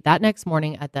agreed to meet that next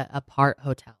morning at the Apart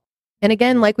Hotel. And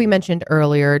again, like we mentioned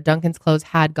earlier, Duncan's clothes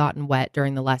had gotten wet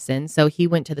during the lesson. So he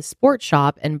went to the sports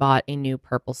shop and bought a new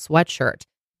purple sweatshirt.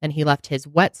 And he left his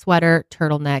wet sweater,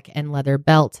 turtleneck, and leather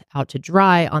belt out to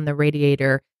dry on the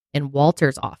radiator in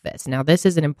Walter's office. Now, this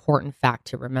is an important fact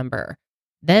to remember.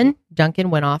 Then Duncan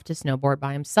went off to snowboard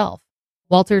by himself.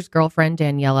 Walter's girlfriend,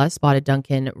 Daniela, spotted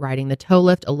Duncan riding the tow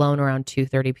lift alone around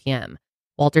 2:30 p.m.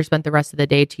 Walter spent the rest of the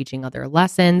day teaching other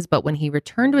lessons, but when he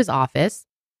returned to his office,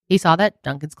 he saw that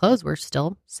Duncan's clothes were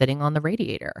still sitting on the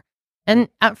radiator. And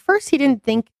at first, he didn't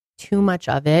think too much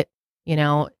of it.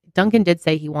 Duncan did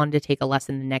say he wanted to take a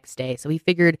lesson the next day, so he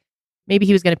figured maybe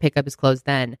he was going to pick up his clothes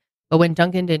then. But when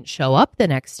Duncan didn't show up the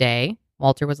next day,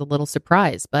 Walter was a little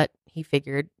surprised, but he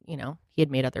figured, he had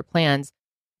made other plans.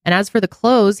 And as for the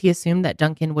clothes, he assumed that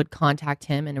Duncan would contact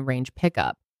him and arrange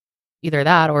pickup. Either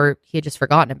that or he had just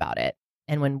forgotten about it.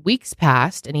 And when weeks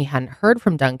passed and he hadn't heard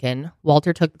from Duncan,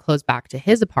 Walter took the clothes back to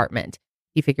his apartment.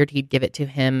 He figured he'd give it to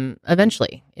him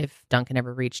eventually if Duncan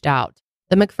ever reached out.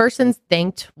 The MacPhersons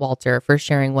thanked Walter for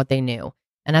sharing what they knew.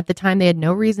 And at the time, they had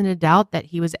no reason to doubt that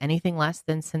he was anything less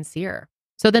than sincere.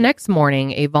 So the next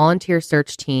morning, a volunteer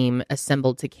search team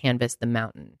assembled to canvass the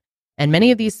mountain. And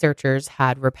many of these searchers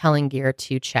had rappelling gear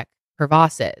to check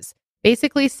crevasses.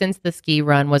 Basically, since the ski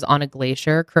run was on a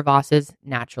glacier, crevasses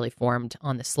naturally formed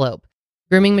on the slope.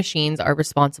 Grooming machines are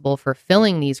responsible for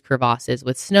filling these crevasses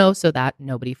with snow so that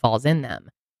nobody falls in them.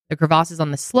 The crevasses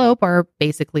on the slope are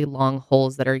basically long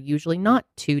holes that are usually not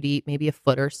too deep, maybe a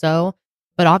foot or so,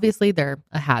 but obviously they're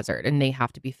a hazard and they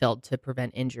have to be filled to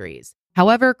prevent injuries.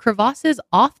 However, crevasses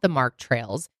off the marked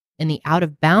trails in the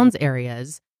out-of-bounds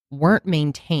areas weren't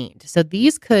maintained, so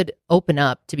these could open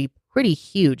up to be pretty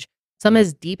huge, some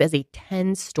as deep as a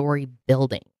 10-story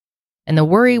building. And the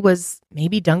worry was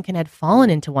maybe Duncan had fallen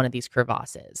into one of these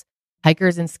crevasses.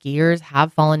 Hikers and skiers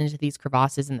have fallen into these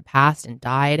crevasses in the past and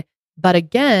died. But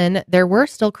again, there were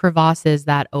still crevasses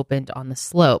that opened on the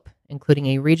slope, including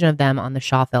a region of them on the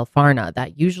Schafell Farna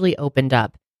that usually opened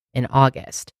up in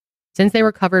August. Since they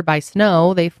were covered by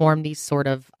snow, they formed these sort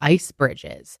of ice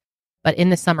bridges. But in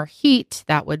the summer heat,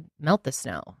 that would melt the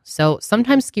snow. So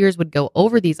sometimes skiers would go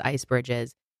over these ice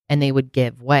bridges and they would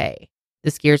give way. The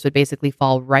skiers would basically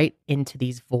fall right into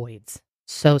these voids.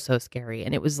 So scary.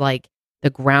 And it was like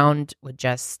the ground would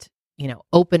just,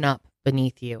 open up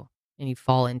beneath you and you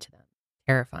fall into them.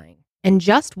 Terrifying. And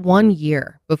just 1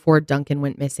 year before Duncan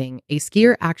went missing, a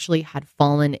skier actually had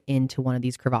fallen into one of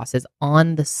these crevasses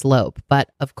on the slope. But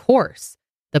of course,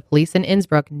 the police in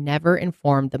Innsbruck never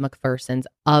informed the MacPhersons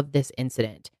of this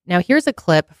incident. Now, here's a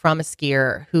clip from a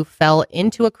skier who fell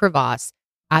into a crevasse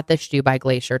at the Stubai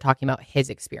Glacier talking about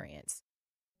his experience.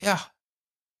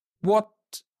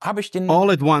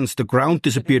 All at once, the ground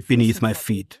disappeared beneath my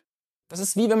feet.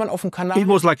 It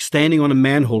was like standing on a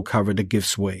manhole cover that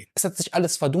gives way.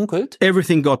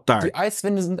 Everything got dark.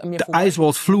 The ice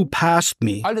walls flew past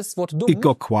me. It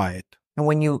got quiet. And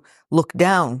when you looked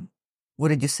down, what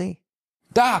did you see?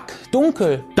 Dark.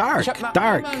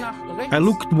 I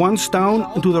looked once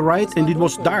down to the right and it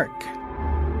was dark.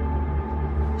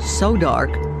 So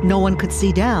dark, no one could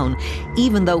see down,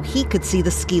 even though he could see the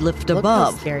ski lift above.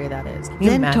 Look how scary that is. Can you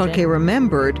then imagine? Tonke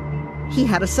remembered he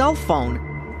had a cell phone,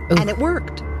 and it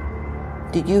worked.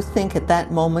 Did you think at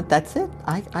that moment, that's it?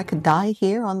 I could die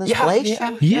here on this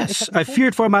glacier? Yes, I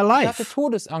feared for my life.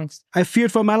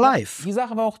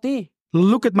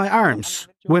 Look at my arms.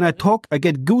 When I talk, I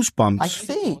get goosebumps. I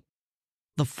see.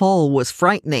 The fall was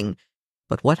frightening,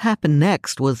 but what happened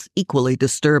next was equally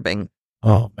disturbing.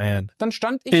 Oh, man.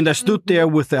 And I stood there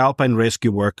with the alpine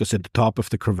rescue workers at the top of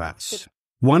the crevasse.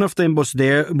 One of them was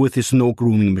there with his snow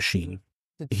grooming machine.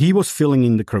 He was filling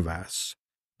in the crevasse.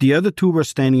 The other two were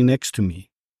standing next to me.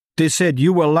 They said,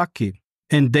 "You were lucky."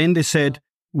 And then they said,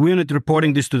 "We're not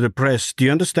reporting this to the press. Do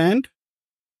you understand?"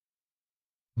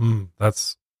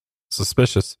 That's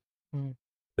suspicious.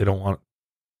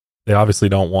 They obviously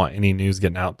don't want any news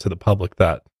getting out to the public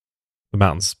that the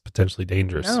mountain's potentially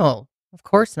dangerous. No, of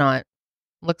course not.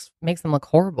 Makes them look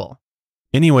horrible.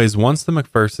 Anyways, once the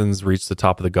MacPhersons reached the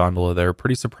top of the gondola, they were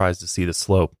pretty surprised to see the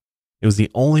slope. It was the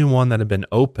only one that had been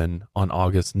open on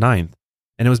August 9th,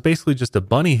 and it was basically just a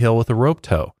bunny hill with a rope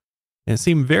tow. And it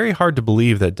seemed very hard to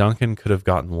believe that Duncan could have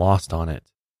gotten lost on it.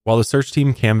 While the search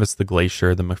team canvassed the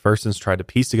glacier, the MacPhersons tried to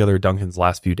piece together Duncan's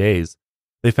last few days.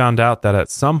 They found out that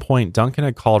at some point, Duncan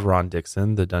had called Ron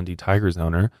Dixon, the Dundee Tigers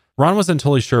owner. Ron wasn't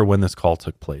totally sure when this call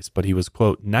took place, but he was,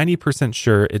 quote, 90%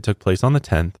 sure it took place on the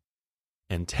 10th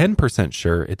and 10%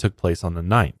 sure it took place on the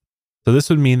 9th. So this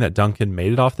would mean that Duncan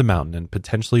made it off the mountain and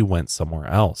potentially went somewhere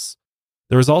else.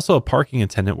 There was also a parking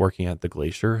attendant working at the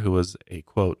glacier who was a,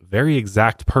 quote, very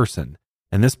exact person,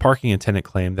 and this parking attendant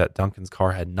claimed that Duncan's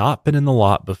car had not been in the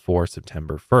lot before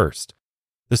September 1st.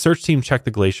 The search team checked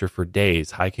the glacier for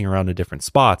days, hiking around to different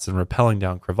spots and rappelling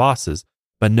down crevasses,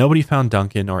 but nobody found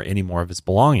Duncan or any more of his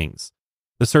belongings.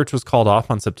 The search was called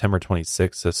off on September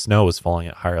 26th as snow was falling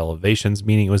at higher elevations,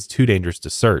 meaning it was too dangerous to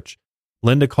search.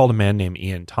 Linda called a man named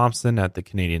Ian Thompson at the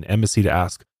Canadian Embassy to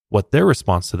ask what their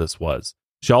response to this was.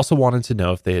 She also wanted to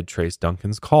know if they had traced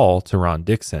Duncan's call to Ron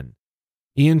Dixon.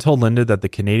 Ian told Linda that the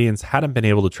Canadians hadn't been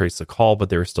able to trace the call, but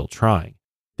they were still trying.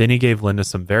 Then he gave Linda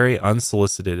some very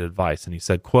unsolicited advice, and he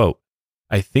said, quote,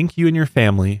 "I think you and your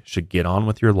family should get on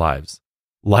with your lives.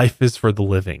 Life is for the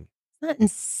living." Isn't that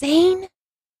insane?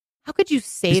 How could you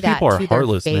say These that people are to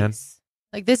heartless, their man. face?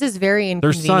 Like, this is very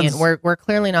inconvenient. sons- We're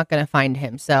clearly not going to find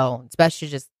him, so it's best you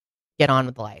just get on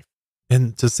with life.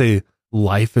 And to say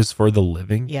life is for the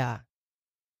living. Yeah.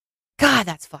 God,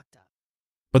 that's fucked up.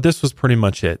 But this was pretty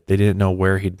much it. They didn't know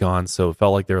where he'd gone, so it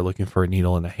felt like they were looking for a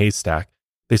needle in a haystack.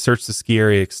 They searched the ski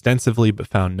area extensively, but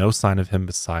found no sign of him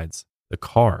besides the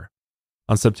car.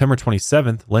 On September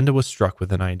 27th, Linda was struck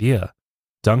with an idea.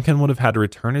 Duncan would have had to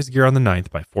return his gear on the 9th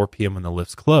by 4 p.m. when the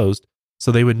lifts closed,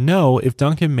 so they would know if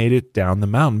Duncan made it down the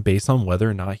mountain based on whether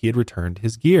or not he had returned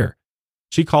his gear.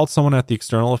 She called someone at the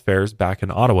External Affairs back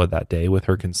in Ottawa that day with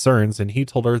her concerns, and he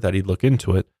told her that he'd look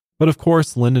into it. But of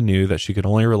course, Linda knew that she could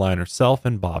only rely on herself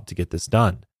and Bob to get this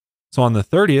done. So on the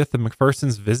 30th, the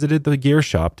MacPhersons visited the gear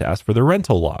shop to ask for the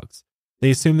rental logs. They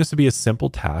assumed this would be a simple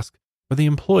task for the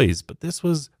employees, but this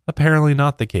was apparently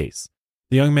not the case.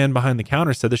 The young man behind the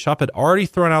counter said the shop had already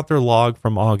thrown out their log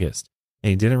from August,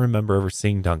 and he didn't remember ever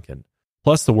seeing Duncan.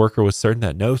 Plus, the worker was certain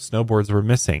that no snowboards were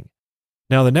missing.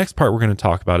 Now, the next part we're going to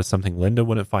talk about is something Linda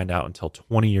wouldn't find out until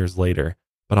 20 years later,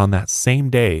 but on that same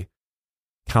day,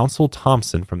 Consul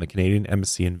Thompson from the Canadian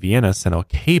Embassy in Vienna sent a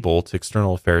cable to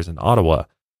External Affairs in Ottawa,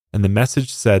 and the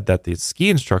message said that the ski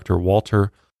instructor,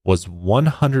 Walter, was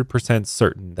 100%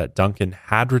 certain that Duncan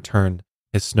had returned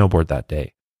his snowboard that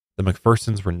day. The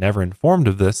MacPhersons were never informed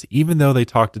of this, even though they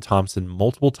talked to Thompson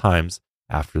multiple times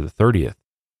after the 30th.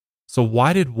 So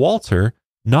why did Walter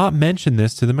not mention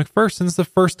this to the MacPhersons the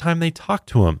first time they talked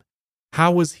to him?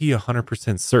 How was he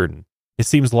 100% certain? It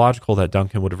seems logical that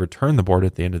Duncan would have returned the board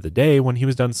at the end of the day when he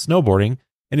was done snowboarding,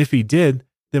 and if he did,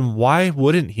 then why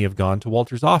wouldn't he have gone to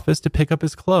Walter's office to pick up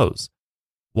his clothes?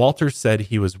 Walter said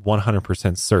he was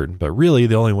 100% certain, but really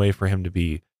the only way for him to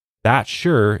be that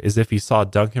sure is if he saw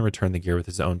Duncan return the gear with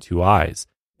his own 2 eyes.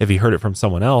 If he heard it from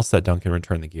someone else that Duncan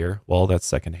returned the gear, well, that's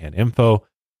secondhand info,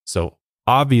 so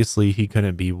obviously he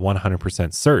couldn't be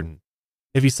 100% certain.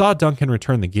 If he saw Duncan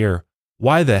return the gear,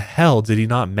 why the hell did he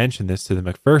not mention this to the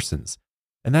MacPhersons?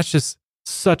 And that's just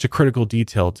such a critical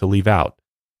detail to leave out.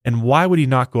 And why would he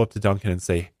not go up to Duncan and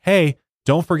say, hey,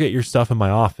 don't forget your stuff in my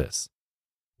office?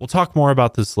 We'll talk more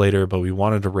about this later, but we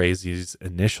wanted to raise these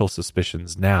initial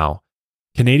suspicions now.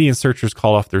 Canadian searchers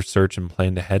called off their search and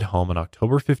planned to head home on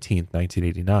October 15,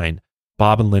 1989.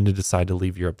 Bob and Linda decided to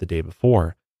leave Europe the day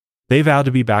before. They vowed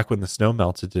to be back when the snow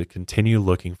melted to continue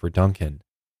looking for Duncan.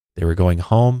 They were going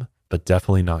home, but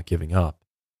definitely not giving up.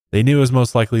 They knew it was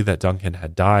most likely that Duncan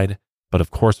had died, but of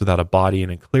course without a body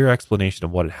and a clear explanation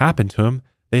of what had happened to him,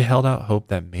 they held out hope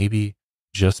that maybe,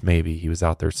 just maybe, he was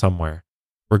out there somewhere.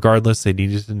 Regardless, they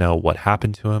needed to know what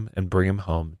happened to him and bring him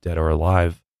home, dead or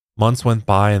alive. Months went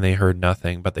by and they heard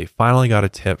nothing, but they finally got a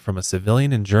tip from a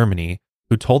civilian in Germany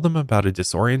who told them about a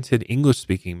disoriented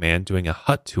English-speaking man doing a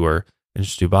hut tour in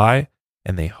Stubai,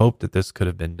 and they hoped that this could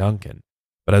have been Duncan.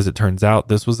 But as it turns out,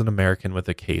 this was an American with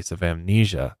a case of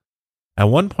amnesia. At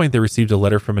one point, they received a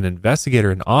letter from an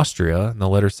investigator in Austria, and the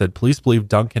letter said police believe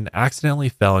Duncan accidentally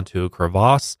fell into a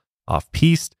crevasse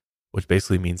off-piste, which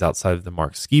basically means outside of the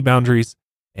marked ski boundaries,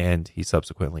 and he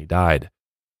subsequently died.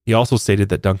 He also stated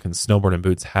that Duncan's snowboard and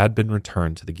boots had been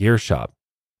returned to the gear shop.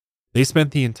 They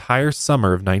spent the entire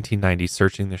summer of 1990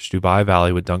 searching the Stubai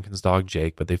Valley with Duncan's dog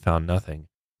Jake, but they found nothing.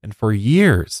 And for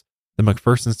years, the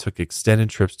MacPhersons took extended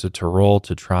trips to Tyrol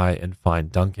to try and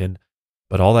find Duncan,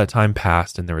 but all that time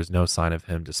passed and there was no sign of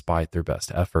him despite their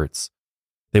best efforts.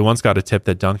 They once got a tip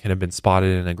that Duncan had been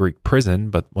spotted in a Greek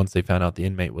prison, but once they found out the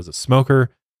inmate was a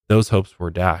smoker, those hopes were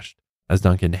dashed, as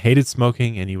Duncan hated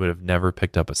smoking and he would have never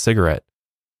picked up a cigarette.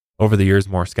 Over the years,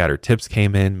 more scattered tips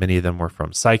came in. Many of them were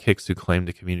from psychics who claimed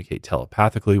to communicate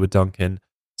telepathically with Duncan.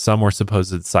 Some were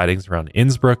supposed sightings around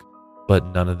Innsbruck, but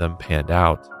none of them panned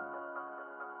out.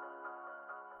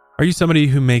 Are you somebody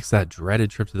who makes that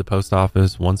dreaded trip to the post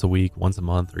office once a week, once a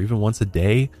month, or even once a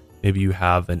day? Maybe you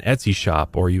have an Etsy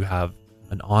shop or you have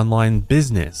an online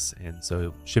business, and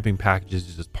so shipping packages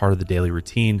is just part of the daily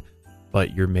routine,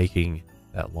 but you're making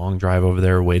that long drive over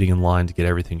there, waiting in line to get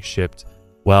everything shipped.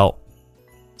 Well,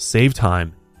 save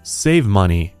time, save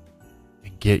money,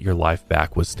 and get your life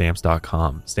back with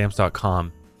Stamps.com.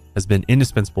 Stamps.com has been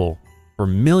indispensable for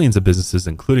millions of businesses,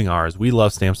 including ours. We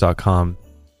love Stamps.com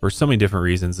for so many different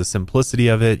reasons. The simplicity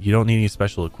of it, you don't need any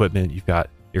special equipment. You've got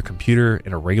your computer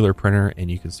and a regular printer, and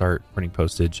you can start printing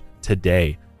postage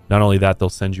today. Not only that, they'll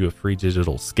send you a free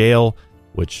digital scale,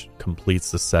 which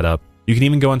completes the setup. You can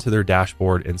even go into their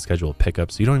dashboard and schedule a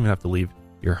pickup, so you don't even have to leave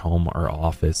your home or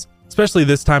office. Especially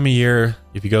this time of year,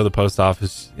 if you go to the post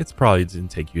office, it's probably didn't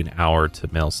take you an hour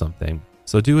to mail something.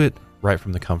 So do it right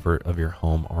from the comfort of your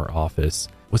home or office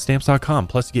with Stamps.com.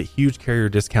 Plus, you get huge carrier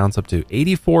discounts up to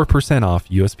 84% off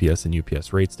USPS and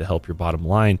UPS rates to help your bottom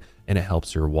line, and it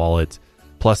helps your wallet.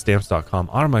 Plus, Stamps.com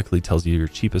automatically tells you your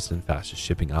cheapest and fastest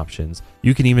shipping options.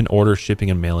 You can even order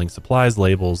shipping and mailing supplies,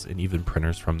 labels, and even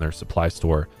printers from their supply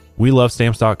store. We love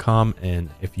Stamps.com, and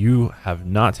if you have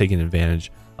not taken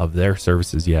advantage of their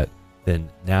services yet,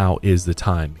 then now is the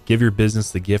time. Give your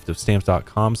business the gift of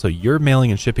Stamps.com so your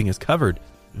mailing and shipping is covered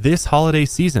this holiday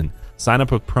season. Sign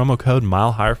up with promo code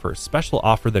MileHigher for a special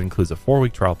offer that includes a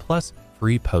 4-week trial plus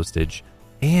free postage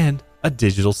and a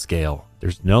digital scale.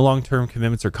 There's no long-term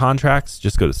commitments or contracts.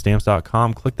 Just go to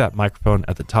Stamps.com, click that microphone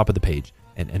at the top of the page,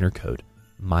 and enter code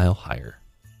MileHigher.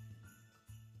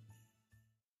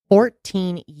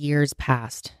 14 years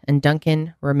passed, and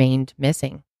Duncan remained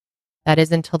missing. That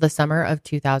is until the summer of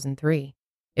 2003.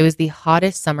 It was the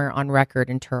hottest summer on record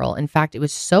in Turl. In fact, it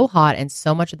was so hot and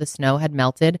so much of the snow had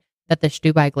melted that the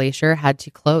Stubai Glacier had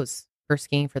to close for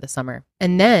skiing for the summer.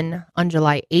 And then on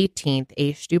July 18th,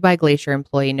 a Stubai Glacier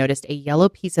employee noticed a yellow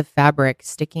piece of fabric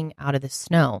sticking out of the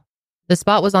snow. The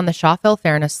spot was on the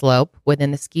Schaffelferner slope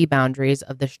within the ski boundaries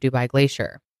of the Stubai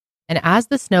Glacier. And as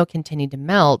the snow continued to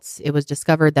melt, it was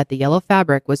discovered that the yellow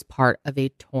fabric was part of a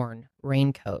torn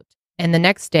raincoat. And the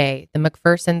next day, the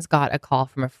MacPhersons got a call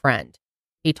from a friend.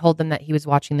 He told them that he was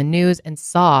watching the news and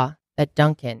saw that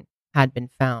Duncan had been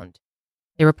found.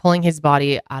 They were pulling his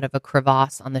body out of a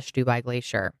crevasse on the Stubai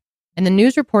Glacier. And the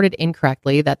news reported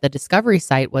incorrectly that the discovery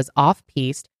site was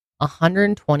off-piste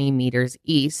 120 meters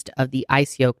east of the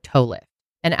ice-yoke toe lift.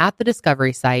 And at the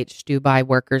discovery site, Stubai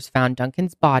workers found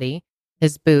Duncan's body,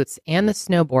 his boots, and the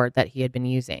snowboard that he had been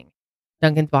using.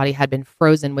 Duncan's body had been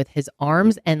frozen with his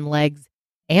arms and legs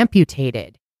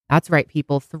amputated. That's right,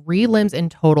 people. 3 limbs in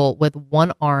total with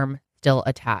 1 arm still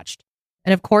attached.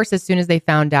 And of course, as soon as they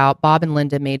found out, Bob and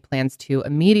Linda made plans to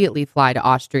immediately fly to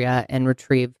Austria and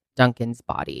retrieve Duncan's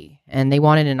body. And they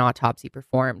wanted an autopsy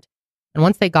performed. And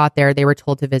once they got there, they were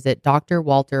told to visit Dr.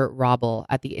 Walter Robel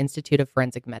at the Institute of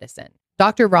Forensic Medicine.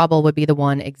 Dr. Robel would be the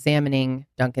one examining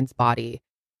Duncan's body.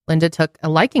 Linda took a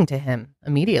liking to him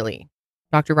immediately.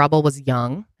 Dr. Robel was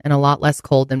young and a lot less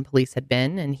cold than police had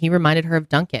been, and he reminded her of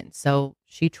Duncan, so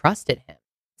she trusted him.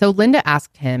 So Linda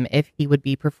asked him if he would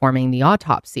be performing the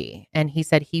autopsy, and he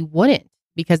said he wouldn't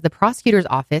because the prosecutor's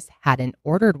office hadn't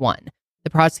ordered one. The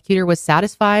prosecutor was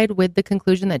satisfied with the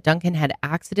conclusion that Duncan had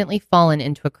accidentally fallen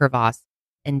into a crevasse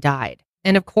and died.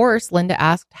 And of course, Linda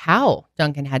asked how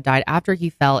Duncan had died after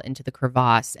he fell into the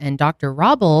crevasse, and Dr.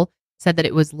 Robel said that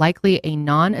it was likely a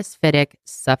non-asphytic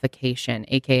suffocation,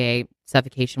 aka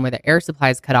suffocation where the air supply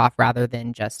is cut off rather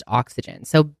than just oxygen.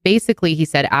 So basically, he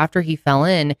said after he fell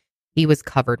in, he was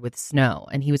covered with snow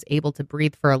and he was able to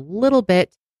breathe for a little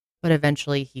bit, but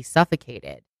eventually he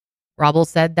suffocated. Robel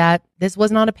said that this was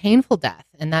not a painful death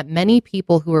and that many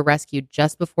people who were rescued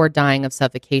just before dying of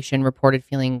suffocation reported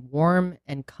feeling warm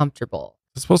and comfortable.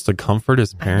 It's supposed to comfort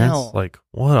his parents? Like,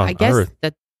 what on I guess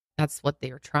earth? that's what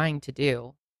they were trying to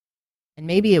do. And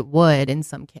maybe it would in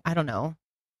some case. I don't know.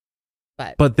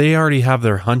 But they already have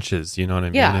their hunches, you know what I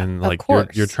mean? Yeah, And of like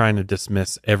course. you're trying to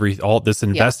dismiss all this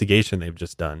investigation they've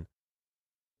just done.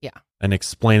 Yeah. And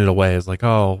explain it away as like,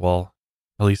 oh, well,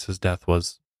 Elisa's death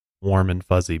was warm and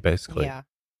fuzzy, basically. Yeah.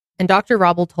 And Dr.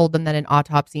 Robel told them that an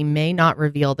autopsy may not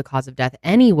reveal the cause of death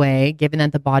anyway, given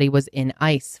that the body was in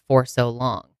ice for so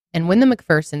long. And when the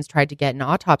MacPhersons tried to get an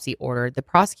autopsy ordered, the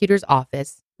prosecutor's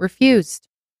office refused,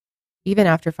 even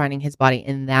after finding his body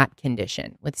in that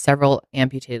condition with several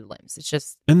amputated limbs. It's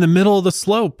just in the middle of the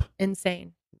slope.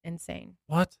 Insane.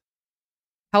 What?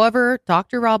 However,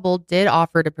 Dr. Robel did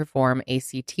offer to perform a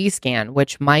CT scan,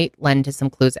 which might lend to some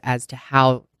clues as to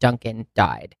how Duncan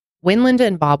died. When Linda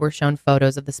and Bob were shown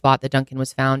photos of the spot that Duncan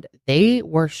was found, they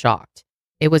were shocked.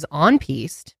 It was on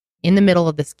piste in the middle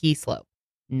of the ski slope,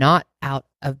 not out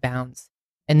of bounds.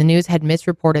 And the news had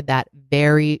misreported that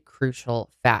very crucial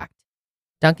fact.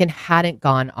 Duncan hadn't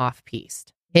gone off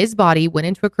piste. His body went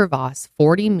into a crevasse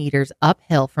 40 meters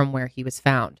uphill from where he was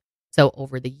found. So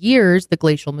over the years, the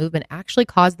glacial movement actually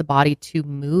caused the body to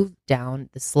move down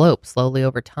the slope slowly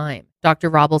over time.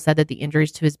 Dr. Robel said that the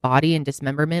injuries to his body and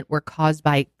dismemberment were caused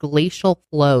by glacial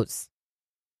flows.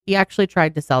 He actually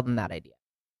tried to sell them that idea.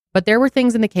 But there were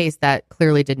things in the case that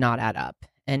clearly did not add up.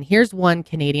 And here's one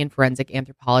Canadian forensic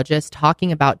anthropologist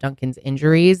talking about Duncan's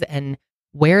injuries and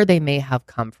where they may have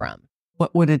come from.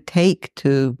 What would it take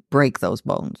to break those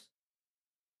bones?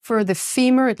 For the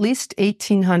femur, at least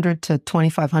 1,800 to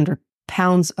 2,500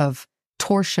 pounds of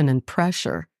torsion and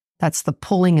pressure. That's the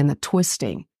pulling and the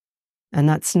twisting. And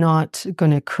that's not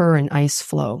going to occur in ice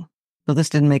flow. So this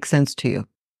didn't make sense to you?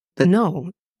 No.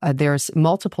 There's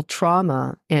multiple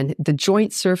trauma, and the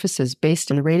joint surfaces, based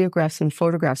on the radiographs and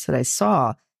photographs that I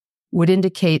saw, would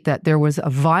indicate that there was a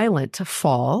violent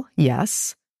fall,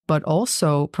 yes, but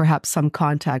also perhaps some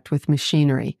contact with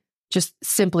machinery, just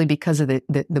simply because of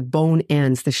the bone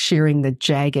ends, the shearing, the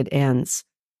jagged ends.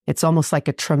 It's almost like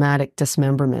a traumatic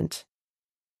dismemberment.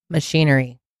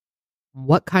 Machinery.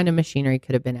 What kind of machinery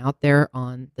could have been out there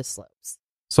on the slopes?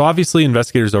 So obviously,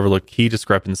 investigators overlooked key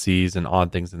discrepancies and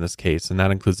odd things in this case, and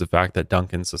that includes the fact that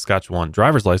Duncan's Saskatchewan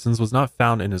driver's license was not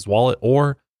found in his wallet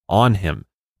or on him.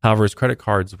 However, his credit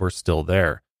cards were still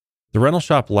there. The rental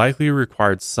shop likely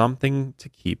required something to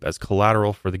keep as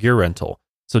collateral for the gear rental,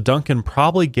 so Duncan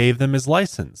probably gave them his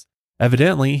license.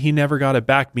 Evidently, he never got it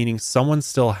back, meaning someone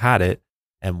still had it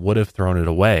and would have thrown it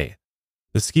away.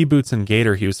 The ski boots and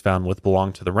gaiter he was found with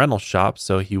belonged to the rental shop,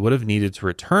 so he would have needed to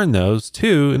return those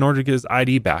too in order to get his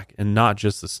ID back and not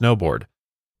just the snowboard.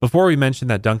 Before we mentioned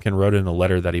that Duncan wrote in a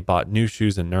letter that he bought new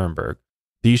shoes in Nuremberg.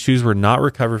 These shoes were not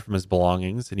recovered from his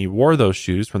belongings, and he wore those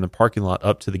shoes from the parking lot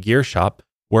up to the gear shop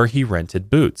where he rented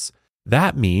boots.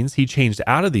 That means he changed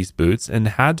out of these boots and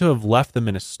had to have left them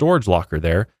in a storage locker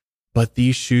there, but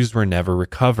these shoes were never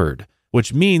recovered,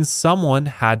 which means someone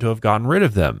had to have gotten rid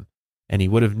of them. And he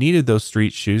would have needed those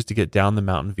street shoes to get down the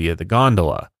mountain via the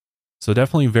gondola. So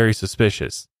definitely very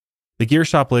suspicious. The gear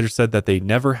shop later said that they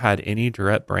never had any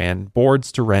Durette brand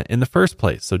boards to rent in the first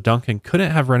place, so Duncan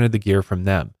couldn't have rented the gear from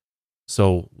them.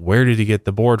 So where did he get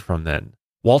the board from then?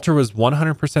 Walter was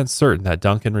 100% certain that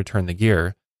Duncan returned the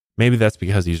gear. Maybe that's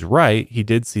because he's right. He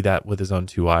did see that with his own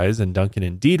two eyes, and Duncan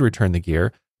indeed returned the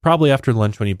gear, probably after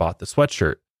lunch when he bought the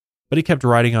sweatshirt. But he kept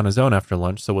riding on his own after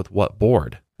lunch, so with what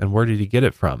board? And where did he get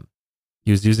it from?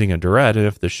 He was using a Durette, and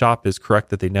if the shop is correct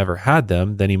that they never had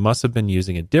them, then he must have been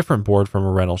using a different board from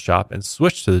a rental shop and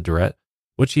switched to the Durette,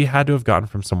 which he had to have gotten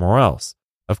from somewhere else.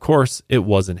 Of course, it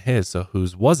wasn't his, so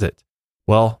whose was it?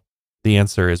 Well, the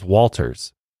answer is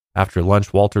Walter's. After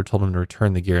lunch, Walter told him to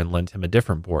return the gear and lend him a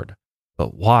different board.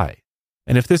 But why?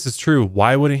 And if this is true,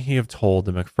 why wouldn't he have told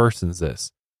the MacPhersons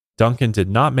this? Duncan did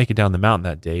not make it down the mountain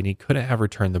that day, and he couldn't have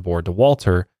returned the board to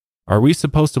Walter. Are we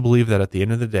supposed to believe that at the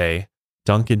end of the day,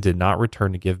 Duncan did not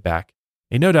return to give back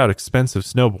a no doubt expensive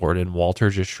snowboard and Walter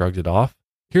just shrugged it off?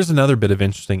 Here's another bit of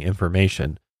interesting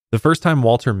information. The first time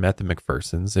Walter met the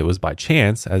MacPhersons, it was by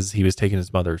chance as he was taking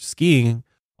his mother skiing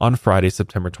on Friday,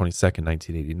 September 22nd,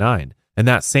 1989. And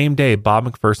that same day, Bob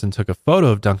MacPherson took a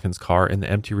photo of Duncan's car in the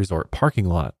empty resort parking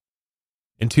lot.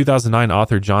 In 2009,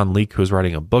 author John Leake, who was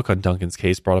writing a book on Duncan's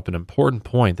case, brought up an important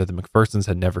point that the MacPhersons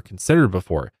had never considered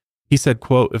before. He said,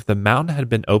 quote, if the mountain had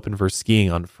been open for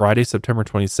skiing on Friday, September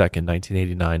 22nd,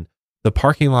 1989, the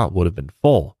parking lot would have been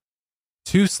full.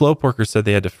 Two slope workers said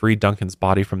they had to free Duncan's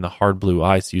body from the hard blue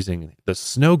ice using the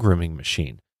snow grooming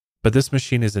machine. But this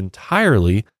machine is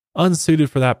entirely unsuited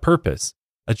for that purpose.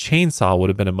 A chainsaw would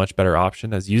have been a much better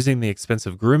option, as using the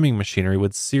expensive grooming machinery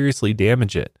would seriously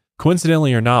damage it.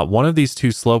 Coincidentally or not, one of these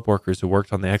two slope workers who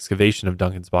worked on the excavation of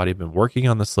Duncan's body had been working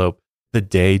on the slope the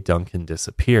day Duncan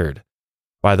disappeared.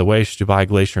 By the way, Stubai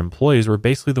Glacier employees were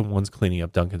basically the ones cleaning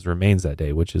up Duncan's remains that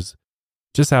day, which is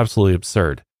just absolutely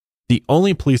absurd. The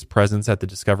only police presence at the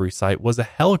discovery site was a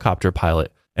helicopter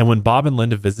pilot, and when Bob and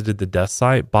Linda visited the death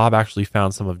site, Bob actually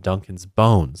found some of Duncan's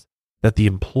bones that the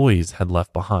employees had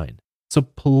left behind. So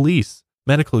police,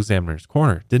 medical examiners,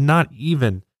 coroner, did not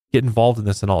even get involved in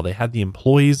this at all. They had the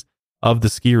employees of the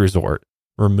ski resort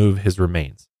remove his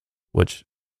remains, which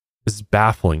is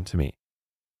baffling to me.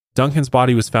 Duncan's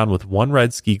body was found with one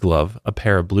red ski glove, a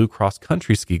pair of blue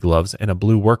cross-country ski gloves, and a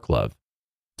blue work glove.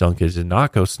 Duncan did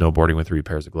not go snowboarding with 3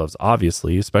 pairs of gloves,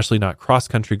 obviously, especially not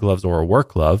cross-country gloves or a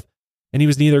work glove, and he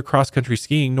was neither cross-country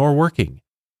skiing nor working.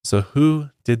 So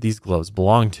who did these gloves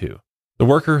belong to? The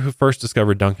worker who first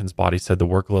discovered Duncan's body said the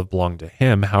work glove belonged to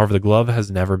him. However, the glove has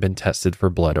never been tested for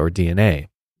blood or DNA.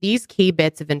 These key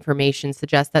bits of information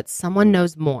suggest that someone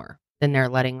knows more than they're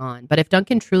letting on. But if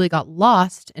Duncan truly got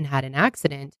lost and had an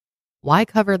accident, why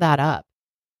cover that up?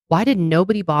 Why did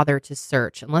nobody bother to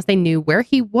search unless they knew where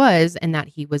he was and that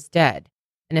he was dead?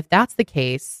 And if that's the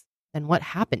case, then what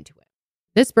happened to him?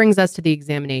 This brings us to the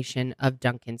examination of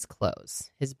Duncan's clothes,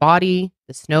 his body,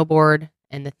 the snowboard,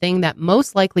 and the thing that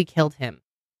most likely killed him,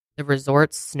 the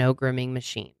resort's snow grooming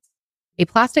machines. A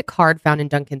plastic card found in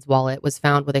Duncan's wallet was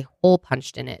found with a hole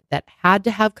punched in it that had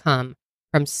to have come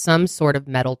from some sort of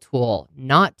metal tool,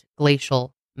 not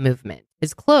glacial movement.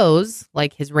 His clothes,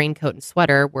 like his raincoat and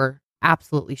sweater, were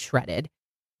absolutely shredded.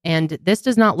 And this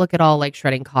does not look at all like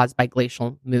shredding caused by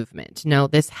glacial movement. No,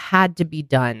 this had to be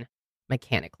done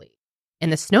mechanically.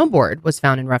 And the snowboard was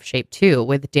found in rough shape too,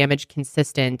 with damage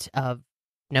consistent of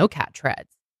snowcat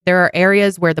treads. There are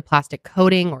areas where the plastic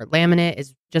coating or laminate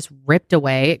is just ripped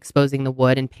away, exposing the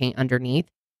wood and paint underneath.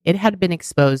 It had been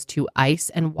exposed to ice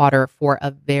and water for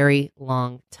a very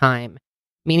long time,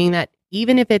 meaning that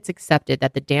even if it's accepted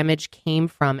that the damage came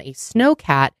from a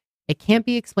snowcat, it can't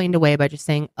be explained away by just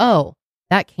saying, oh,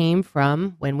 that came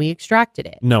from when we extracted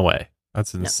it. No way.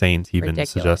 That's insane to even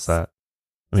suggest that.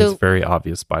 I mean, it's very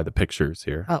obvious by the pictures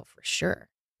here. Oh, for sure.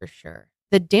 For sure.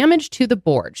 The damage to the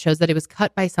board shows that it was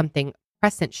cut by something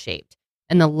crescent shaped.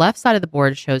 And the left side of the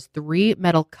board shows 3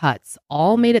 metal cuts,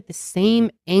 all made at the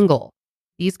same angle.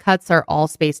 These cuts are all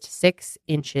spaced 6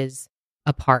 inches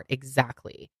apart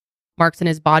exactly. Marks in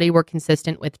his body were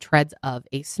consistent with treads of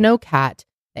a snowcat.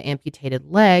 The amputated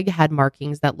leg had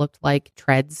markings that looked like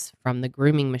treads from the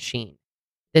grooming machine.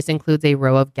 This includes a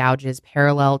row of gouges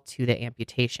parallel to the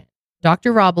amputation.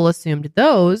 Dr. Robel assumed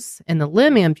those and the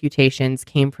limb amputations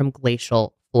came from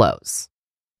glacial flows.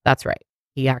 That's right.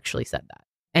 He actually said that.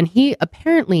 And he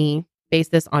apparently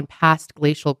based this on past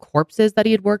glacial corpses that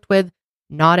he had worked with,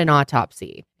 not an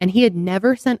autopsy. And he had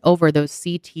never sent over those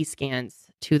CT scans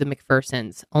to the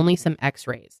MacPhersons, only some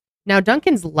x-rays. Now,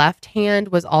 Duncan's left hand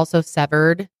was also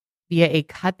severed via a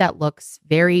cut that looks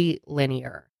very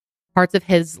linear. Parts of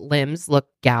his limbs look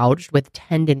gouged with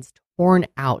tendons torn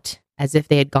out as if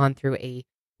they had gone through a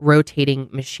rotating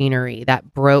machinery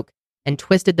that broke and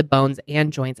twisted the bones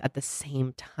and joints at the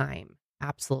same time.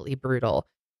 Absolutely brutal.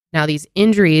 Now, these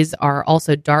injuries are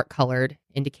also dark colored,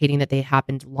 indicating that they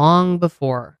happened long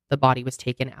before the body was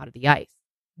taken out of the ice.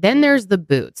 Then there's the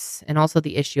boots and also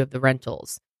the issue of the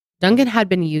rentals. Duncan had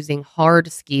been using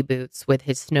hard ski boots with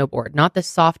his snowboard, not the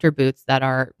softer boots that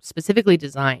are specifically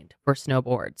designed for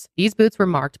snowboards. These boots were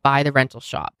marked by the rental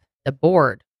shop. The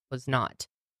board was not.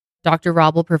 Dr.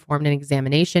 Robel performed an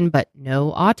examination, but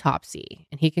no autopsy,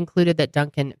 and he concluded that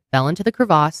Duncan fell into the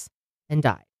crevasse and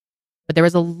died. But there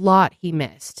was a lot he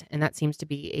missed, and that seems to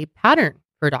be a pattern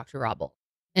for Dr. Robel.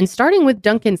 And starting with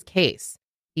Duncan's case,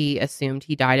 he assumed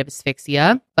he died of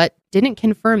asphyxia, but didn't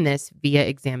confirm this via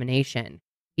examination.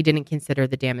 He didn't consider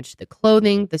the damage to the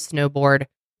clothing, the snowboard,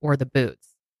 or the boots.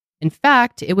 In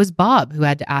fact, it was Bob who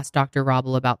had to ask Dr.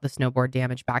 Robel about the snowboard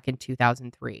damage back in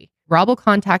 2003. Robel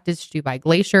contacted Stubai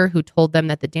Glacier, who told them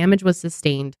that the damage was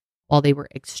sustained while they were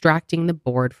extracting the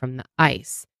board from the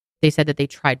ice. They said that they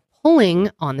tried pulling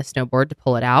on the snowboard to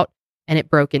pull it out, and it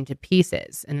broke into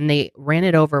pieces, and then they ran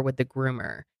it over with the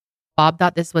groomer. Bob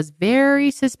thought this was very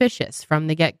suspicious from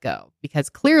the get-go, because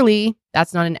clearly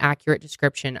that's not an accurate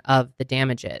description of the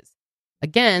damages.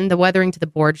 Again, the weathering to the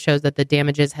board shows that the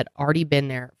damages had already been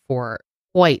there for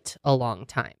quite a long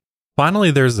time. Finally,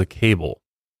 there's a cable.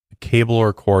 A cable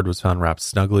or cord was found wrapped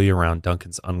snugly around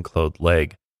Duncan's unclothed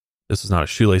leg. This was not a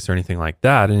shoelace or anything like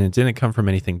that, and it didn't come from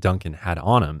anything Duncan had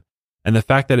on him. And the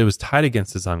fact that it was tied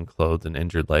against his unclothed and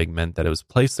injured leg meant that it was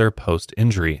placed there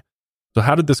post-injury. So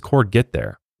how did this cord get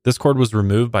there? This cord was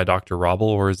removed by Dr. Robel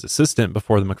or his assistant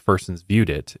before the MacPhersons viewed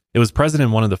it. It was present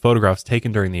in one of the photographs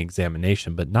taken during the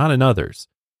examination, but not in others.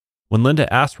 When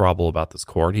Linda asked Robel about this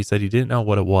cord, he said he didn't know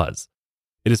what it was.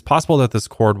 It is possible that this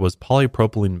cord was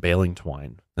polypropylene baling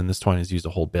twine, and this twine is used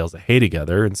to hold bales of hay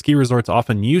together, and ski resorts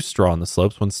often use straw on the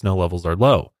slopes when snow levels are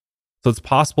low. So it's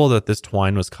possible that this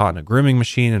twine was caught in a grooming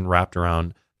machine and wrapped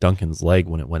around Duncan's leg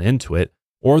when it went into it,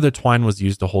 or the twine was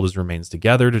used to hold his remains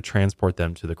together to transport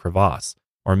them to the crevasse.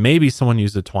 Or maybe someone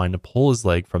used the twine to pull his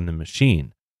leg from the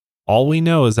machine. All we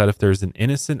know is that if there's an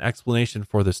innocent explanation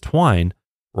for this twine,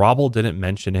 Robel didn't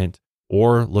mention it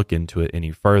or look into it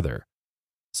any further.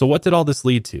 So what did all this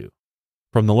lead to?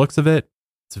 From the looks of it,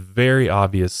 it's very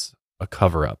obvious a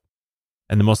cover-up.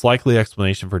 And the most likely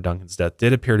explanation for Duncan's death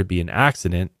did appear to be an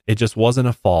accident. It just wasn't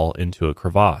a fall into a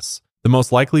crevasse. The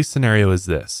most likely scenario is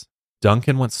this.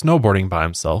 Duncan went snowboarding by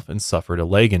himself and suffered a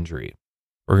leg injury.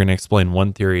 We're going to explain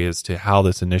one theory as to how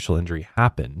this initial injury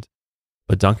happened.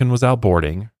 But Duncan was out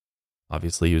boarding.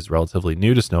 Obviously, he was relatively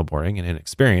new to snowboarding and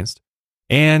inexperienced.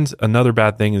 And another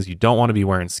bad thing is you don't want to be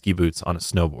wearing ski boots on a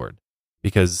snowboard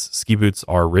because ski boots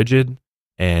are rigid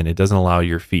and it doesn't allow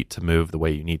your feet to move the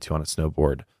way you need to on a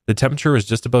snowboard. The temperature was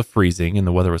just above freezing and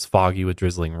the weather was foggy with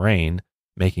drizzling rain,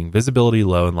 making visibility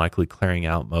low and likely clearing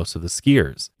out most of the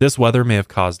skiers. This weather may have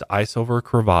caused ice over a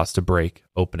crevasse to break,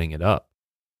 opening it up.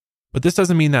 But this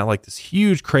doesn't mean that like this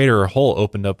huge crater or hole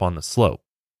opened up on the slope.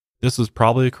 This was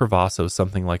probably a crevasse that was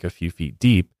something like a few feet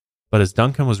deep, but as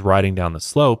Duncan was riding down the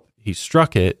slope, he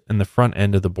struck it and the front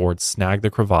end of the board snagged the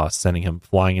crevasse, sending him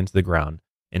flying into the ground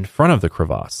in front of the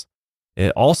crevasse.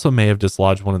 It also may have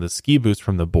dislodged one of the ski boots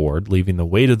from the board, leaving the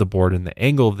weight of the board and the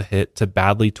angle of the hit to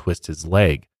badly twist his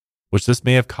leg, which this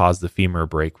may have caused the femur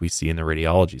break we see in the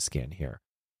radiology scan here.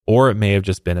 Or it may have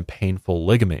just been a painful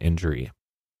ligament injury.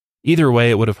 Either way,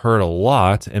 it would have hurt a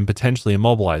lot and potentially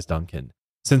immobilized Duncan.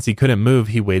 Since he couldn't move,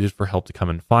 he waited for help to come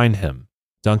and find him.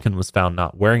 Duncan was found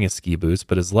not wearing his ski boots,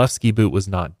 but his left ski boot was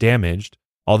not damaged,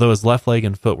 although his left leg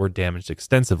and foot were damaged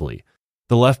extensively.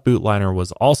 The left boot liner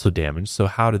was also damaged, so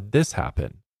how did this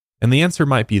happen? And the answer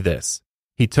might be this.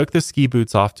 He took the ski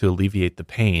boots off to alleviate the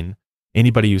pain.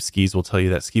 Anybody who skis will tell you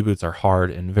that ski boots are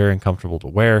hard and very uncomfortable to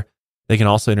wear. They can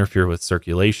also interfere with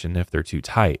circulation if they're too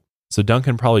tight. So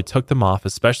Duncan probably took them off,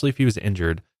 especially if he was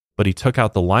injured, but he took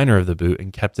out the liner of the boot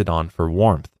and kept it on for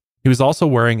warmth. He was also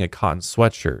wearing a cotton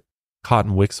sweatshirt.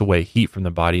 Cotton wicks away heat from the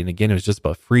body, and again, it was just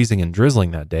about freezing and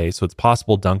drizzling that day, so it's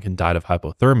possible Duncan died of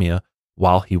hypothermia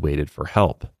while he waited for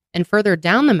help. And further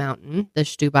down the mountain, the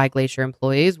Stubai Glacier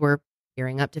employees were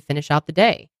gearing up to finish out the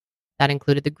day. That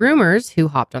included the groomers, who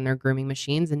hopped on their grooming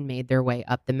machines and made their way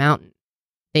up the mountain.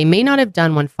 They may not have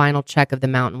done one final check of the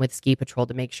mountain with ski patrol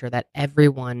to make sure that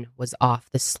everyone was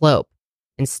off the slope.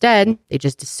 Instead, they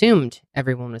just assumed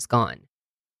everyone was gone.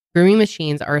 Grooming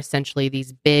machines are essentially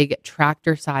these big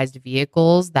tractor-sized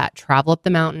vehicles that travel up the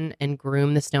mountain and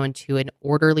groom the snow into an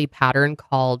orderly pattern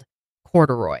called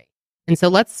corduroy. And so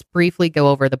let's briefly go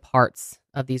over the parts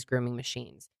of these grooming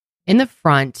machines. In the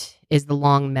front is the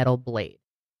long metal blade.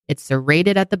 It's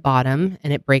serrated at the bottom,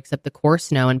 and it breaks up the coarse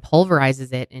snow and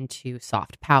pulverizes it into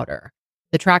soft powder.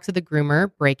 The tracks of the groomer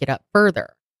break it up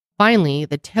further. Finally,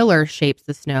 the tiller shapes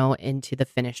the snow into the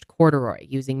finished corduroy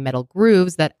using metal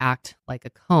grooves that act like a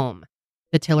comb.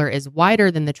 The tiller is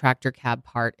wider than the tractor cab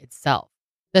part itself.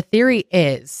 The theory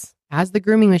is, as the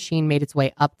grooming machine made its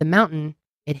way up the mountain,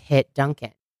 it hit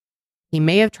Duncan. He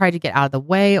may have tried to get out of the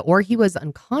way, or he was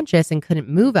unconscious and couldn't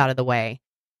move out of the way,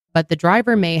 but the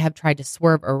driver may have tried to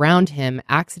swerve around him,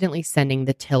 accidentally sending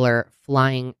the tiller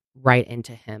flying right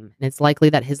into him. And it's likely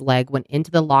that his leg went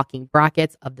into the locking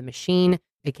brackets of the machine,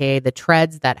 aka the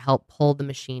treads that help pull the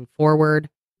machine forward.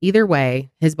 Either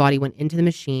way, his body went into the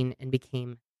machine and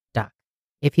became stuck.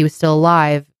 If he was still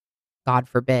alive, God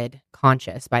forbid,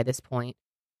 conscious by this point,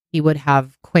 he would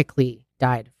have quickly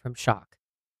died from shock.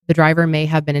 The driver may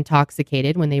have been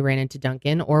intoxicated when they ran into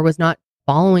Duncan or was not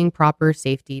following proper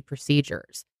safety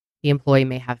procedures. The employee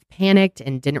may have panicked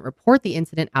and didn't report the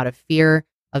incident out of fear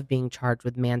of being charged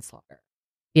with manslaughter.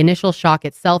 The initial shock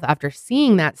itself after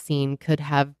seeing that scene could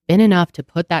have been enough to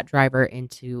put that driver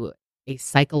into a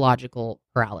psychological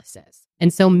paralysis.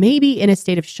 And so maybe in a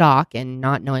state of shock and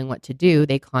not knowing what to do,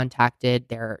 they contacted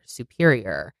their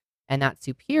superior. And that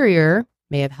superior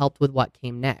may have helped with what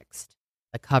came next,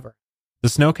 the cover. The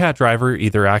snowcat driver,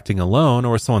 either acting alone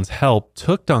or with someone's help,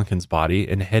 took Duncan's body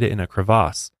and hid it in a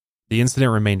crevasse. The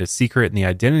incident remained a secret, and the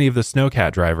identity of the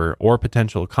snowcat driver or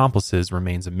potential accomplices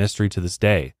remains a mystery to this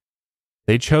day.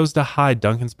 They chose to hide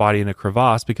Duncan's body in a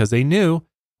crevasse because they knew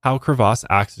how crevasse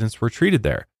accidents were treated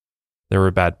there. There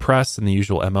were bad press, and the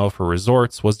usual MO for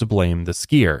resorts was to blame the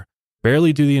skier,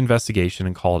 barely do the investigation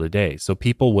and call it a day, so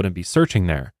people wouldn't be searching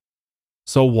there.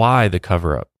 So why the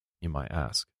cover-up, you might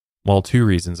ask? Well, two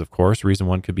reasons, of course. Reason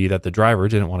one could be that the driver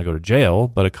didn't want to go to jail,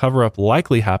 but a cover-up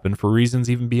likely happened for reasons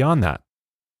even beyond that.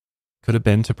 Could have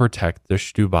been to protect the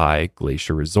Stubai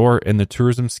Glacier Resort and the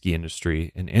tourism ski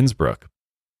industry in Innsbruck.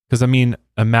 Because, I mean,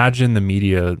 imagine the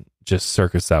media just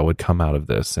circus that would come out of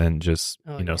this and just,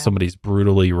 somebody's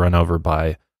brutally run over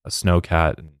by a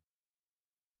snowcat. And,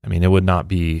 I mean, it would not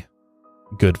be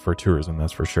good for tourism,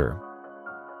 that's for sure.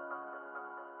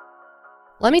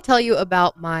 Let me tell you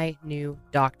about my new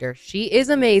doctor. She is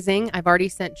amazing. I've already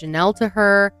sent Janelle to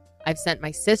her. I've sent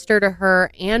my sister to her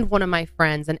and one of my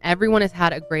friends, and everyone has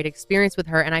had a great experience with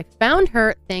her. And I found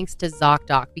her thanks to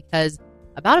ZocDoc because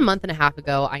about a month and a half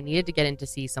ago, I needed to get in to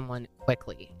see someone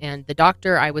quickly. And the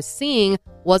doctor I was seeing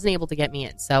wasn't able to get me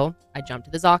in. So I jumped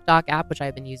to the ZocDoc app, which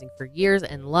I've been using for years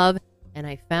and love. And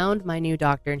I found my new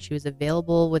doctor, and she was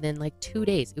available within like 2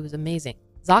 days. It was amazing.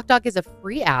 ZocDoc is a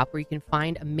free app where you can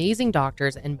find amazing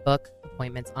doctors and book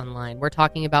appointments online. We're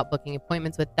talking about booking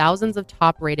appointments with thousands of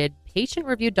top-rated,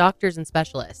 patient-reviewed doctors and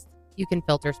specialists. You can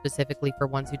filter specifically for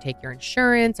ones who take your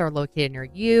insurance, are located near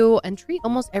you, and treat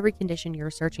almost every condition you're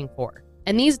searching for.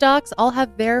 And these docs all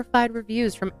have verified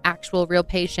reviews from actual real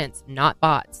patients, not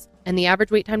bots. And the average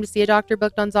wait time to see a doctor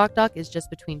booked on ZocDoc is just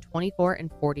between 24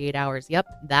 and 48 hours. Yep,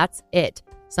 that's it.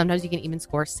 Sometimes you can even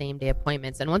score same-day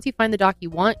appointments. And once you find the doc you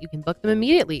want, you can book them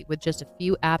immediately with just a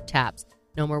few app taps.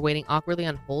 No more waiting awkwardly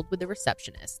on hold with the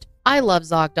receptionist. I love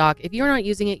ZocDoc. If you're not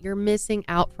using it, you're missing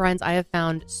out, friends. I have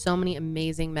found so many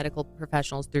amazing medical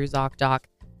professionals through ZocDoc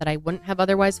that I wouldn't have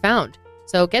otherwise found.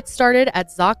 So get started at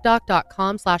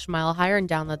ZocDoc.com/milehigher and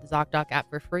download the ZocDoc app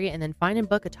for free, and then find and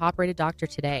book a top-rated doctor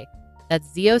today. That's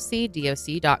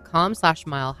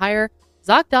ZocDoc.com/milehigher,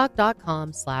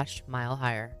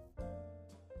 ZocDoc.com/milehigher.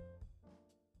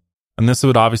 And this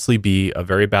would obviously be a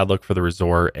very bad look for the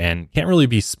resort and can't really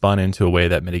be spun into a way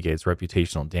that mitigates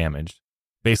reputational damage.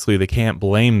 Basically, they can't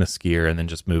blame the skier and then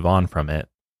just move on from it.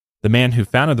 The man who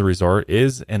founded the resort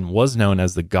is and was known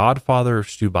as the godfather of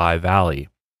Stubai Valley.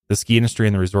 The ski industry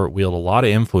and the resort wield a lot of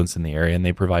influence in the area, and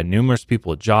they provide numerous people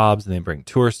with jobs, and they bring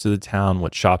tourists to the town,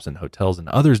 which shops and hotels and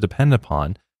others depend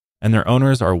upon, and their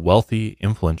owners are wealthy,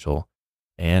 influential,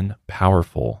 and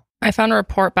powerful. I found a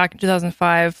report back in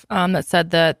 2005 that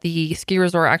said that the ski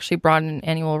resort actually brought in an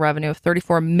annual revenue of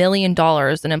 $34 million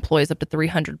and employs up to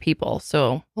 300 people.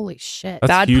 So, holy shit. That's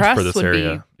bad huge press for this would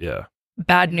area. be Yeah.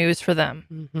 bad news for them.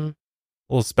 Mm-hmm.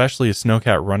 Well, especially a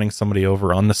snowcat running somebody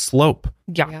over on the slope.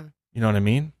 Yeah. You know what I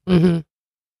mean? Mm-hmm.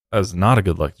 That's not a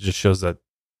good look. It just shows that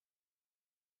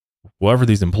whoever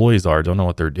these employees are don't know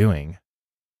what they're doing.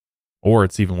 Or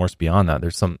it's even worse beyond that.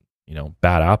 There's some,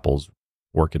 bad apples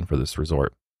working for this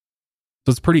resort.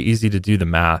 So it's pretty easy to do the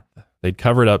math. They'd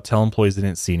cover it up, tell employees they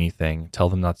didn't see anything, tell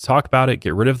them not to talk about it,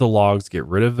 get rid of the logs, get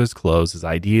rid of his clothes, his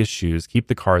ID, his shoes, keep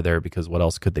the car there because what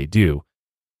else could they do?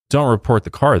 Don't report the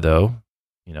car though,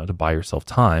 to buy yourself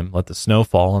time. Let the snow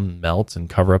fall and melt and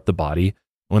cover up the body.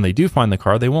 When they do find the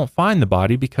car, they won't find the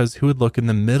body because who would look in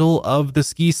the middle of the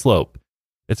ski slope?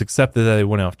 It's accepted that they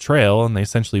went off trail, and they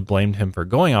essentially blamed him for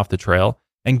going off the trail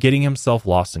and getting himself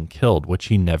lost and killed, which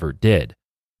he never did.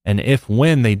 And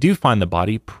when they do find the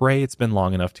body, pray it's been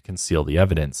long enough to conceal the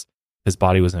evidence. His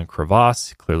body was in a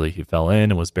crevasse. Clearly he fell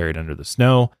in and was buried under the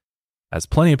snow, as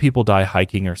plenty of people die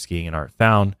hiking or skiing and aren't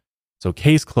found. So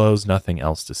case closed, nothing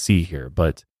else to see here.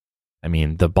 But,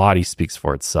 the body speaks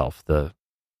for itself. The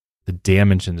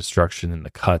damage and destruction and the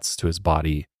cuts to his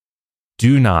body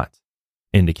do not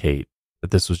indicate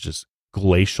that this was just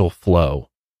glacial flow.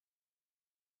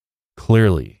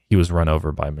 Clearly, he was run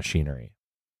over by machinery.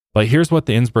 But here's what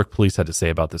the Innsbruck police had to say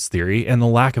about this theory and the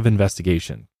lack of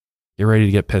investigation. Get ready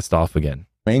to get pissed off again.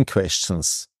 Main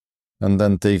questions, and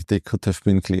then they could have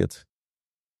been cleared.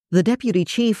 The deputy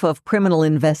chief of criminal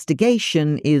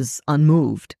investigation is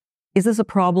unmoved. Is this a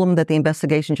problem that the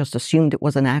investigation just assumed it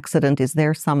was an accident? Is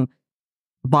there some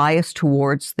bias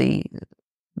towards the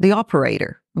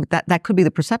operator? That could be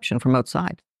the perception from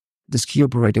outside. The ski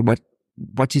operator, what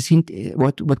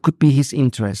could be his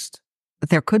interest?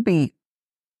 There could be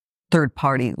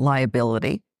third-party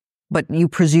liability, but you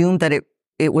presume that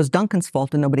it was Duncan's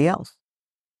fault and nobody else.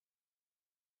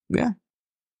 Yeah.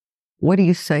 What do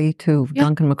you say to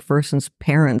Duncan MacPherson's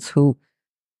parents who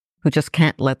just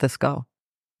can't let this go?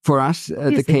 For us,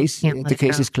 the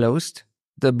case is closed.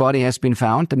 The body has been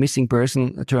found. The missing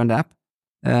person turned up,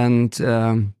 and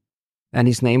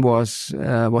his name was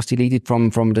deleted from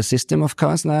the system, of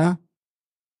course, now.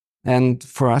 And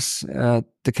for us,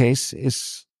 the case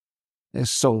is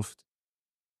solved.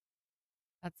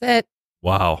 That's it.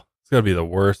 Wow, it's gotta be the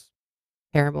worst,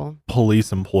 terrible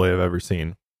police employee I've ever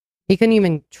seen. He couldn't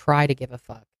even try to give a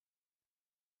fuck.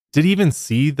 Did he even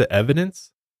see the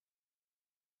evidence?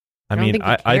 I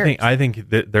think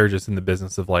that they're just in the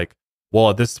business of like, well,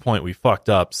 at this point we fucked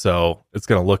up, so it's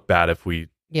gonna look bad if we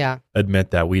admit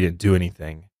that we didn't do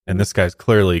anything. And this guy's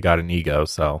clearly got an ego,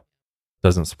 so it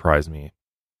doesn't surprise me.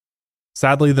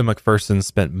 Sadly, the MacPhersons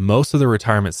spent most of their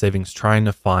retirement savings trying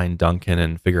to find Duncan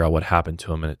and figure out what happened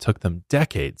to him, and it took them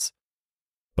decades.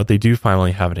 But they do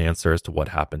finally have an answer as to what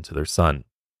happened to their son.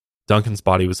 Duncan's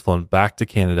body was flown back to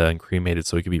Canada and cremated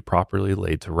so he could be properly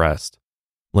laid to rest.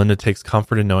 Linda takes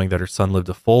comfort in knowing that her son lived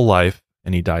a full life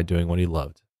and he died doing what he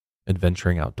loved,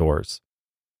 adventuring outdoors.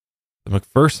 The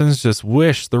MacPhersons just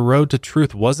wish the road to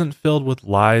truth wasn't filled with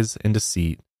lies and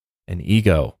deceit and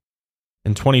ego.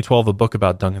 In 2012, a book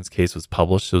about Duncan's case was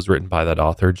published. It was written by that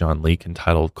author, John Leake,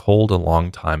 entitled Cold: A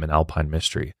Long Time in Alpine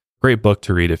Mystery. Great book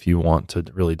to read if you want to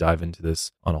really dive into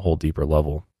this on a whole deeper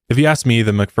level. If you ask me,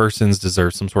 the MacPhersons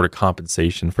deserve some sort of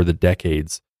compensation for the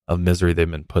decades of misery they've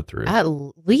been put through. At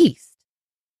least.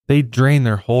 They drained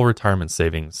their whole retirement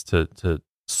savings to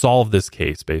solve this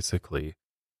case, basically,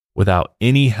 without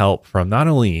any help from not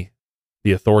only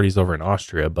the authorities over in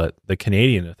Austria, but the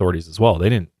Canadian authorities as well. They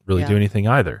didn't really do anything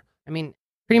either.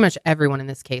 Pretty much everyone in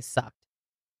this case sucked.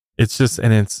 It's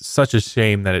such a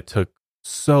shame that it took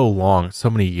so long, so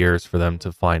many years for them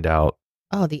to find out.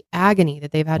 Oh, the agony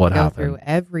that they've had to go through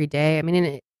every day.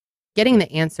 Getting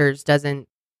the answers doesn't,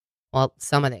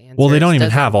 some of the answers. Well, they don't even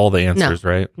have all the answers,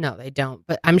 right? No, they don't.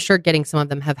 But I'm sure getting some of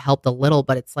them have helped a little,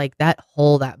 but it's like that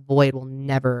void will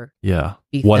never be what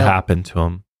filled. happened to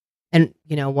him. And,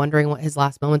 wondering what his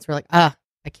last moments were like. I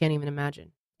can't even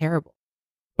imagine. Terrible.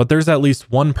 But there's at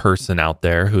least one person out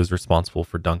there who is responsible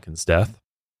for Duncan's death.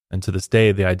 And to this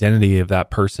day, the identity of that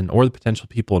person or the potential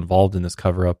people involved in this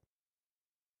cover-up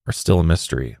are still a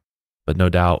mystery. But no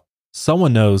doubt,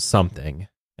 someone knows something.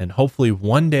 And hopefully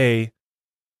one day,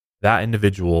 that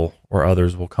individual or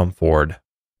others will come forward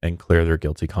and clear their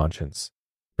guilty conscience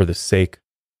for the sake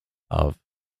of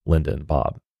Linda and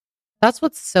Bob. That's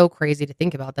what's so crazy to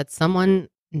think about, that someone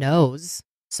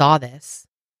saw this,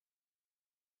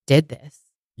 did this.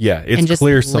 Yeah, and it's just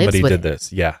clear lives somebody with did it.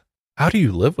 this. Yeah. How do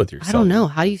you live with yourself? I don't know.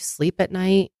 How do you sleep at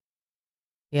night?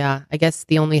 Yeah, I guess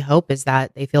the only hope is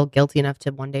that they feel guilty enough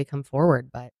to one day come forward.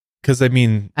 But Because, I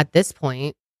mean, at this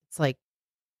point, it's like,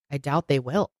 I doubt they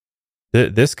will.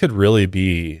 this could really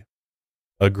be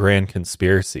a grand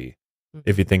conspiracy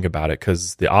if you think about it,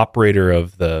 because the operator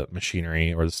of the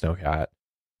machinery or the snowcat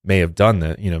may have done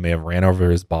that, may have ran over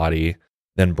his body,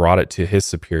 then brought it to his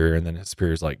superior, and then his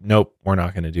superior's like, nope, we're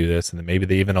not going to do this. And then maybe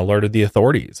they even alerted the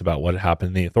authorities about what had happened.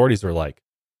 And the authorities were like,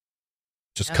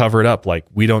 just cover it up. Like,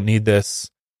 we don't need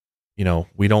this.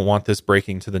 We don't want this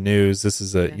breaking to the news. This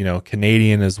is a,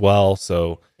 Canadian as well.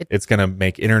 So it's going to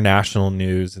make international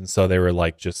news. And so they were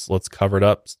like, just let's cover it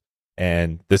up.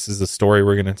 And this is the story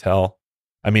we're going to tell.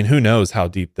 I mean, who knows how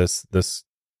deep this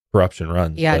corruption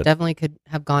runs. Yeah, but it definitely could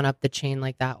have gone up the chain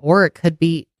like that. Or it could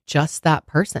be just that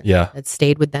person that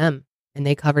stayed with them and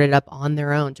they covered it up on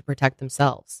their own to protect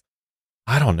themselves.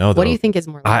 I don't know. What do you think is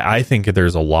more likely? I think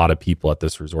there's a lot of people at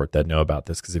this resort that know about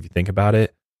this, because if you think about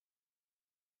it,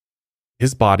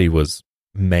 his body was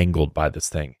mangled by this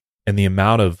thing. And the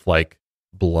amount of like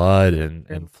blood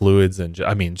and fluids and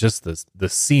just the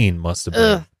scene must have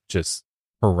been just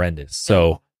horrendous.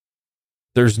 So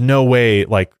there's no way,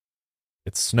 like,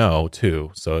 it's snow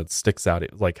too, so it sticks out.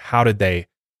 Like, how did they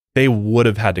would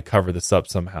have had to cover this up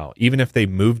somehow. Even if they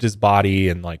moved his body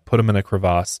and like put him in a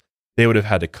crevasse, they would have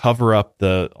had to cover up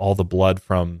all the blood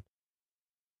from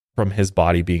his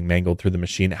body being mangled through the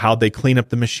machine. How'd they clean up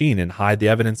the machine and hide the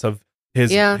evidence of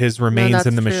his remains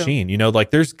in the machine?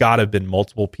 Like, there's got to have been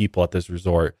multiple people at this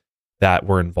resort that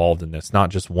were involved in this, not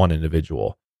just one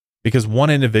individual. Because one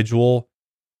individual,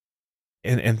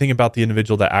 and think about the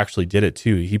individual that actually did it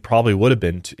too, he probably would have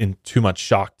been in too much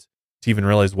shock to even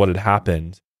realize what had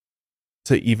happened,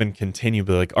 to even continue,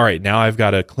 be like, all right, now I've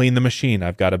got to clean the machine,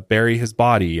 I've got to bury his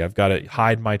body, I've got to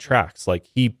hide my tracks. Like,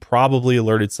 he probably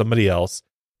alerted somebody else,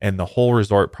 and the whole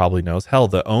resort probably knows. Hell,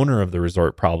 the owner of the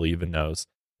resort probably even knows.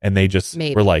 And they just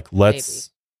were like,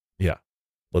 let's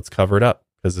cover it up,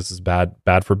 because this is bad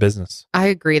for business. I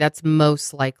agree. That's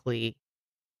most likely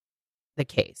the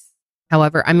case.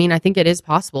 However, I mean, I think it is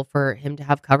possible for him to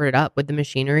have covered it up with the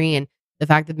machinery, and the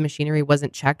fact that the machinery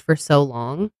wasn't checked for so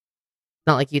long. It's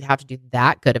not like you'd have to do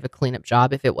that good of a cleanup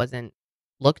job if it wasn't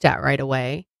looked at right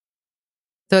away.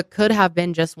 So it could have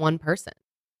been just one person.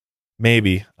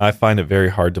 Maybe. I find it very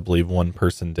hard to believe one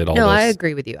person did all this. No, I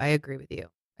agree with you.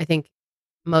 I think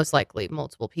most likely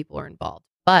multiple people are involved,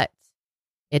 but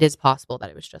it is possible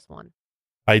that it was just one.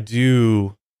 I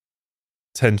do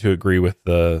tend to agree with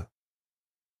the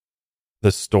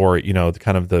story, the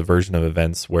kind of the version of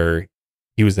events where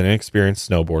he was an inexperienced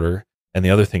snowboarder. And the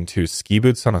other thing too, ski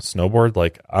boots on a snowboard.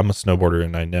 Like, I'm a snowboarder,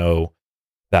 and I know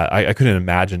that I couldn't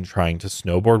imagine trying to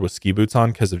snowboard with ski boots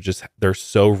on, because of just, they're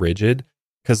so rigid.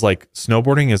 Because like,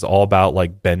 snowboarding is all about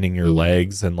like bending your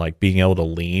legs and like being able to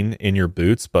lean in your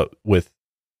boots. But with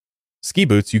ski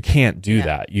boots, you can't do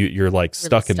that. You're like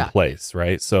stuck in place,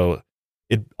 right? So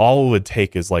all it would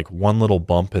take is like one little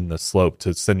bump in the slope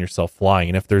to send yourself flying.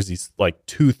 And if there's these like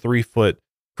 2-3 foot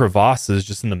crevasses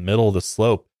just in the middle of the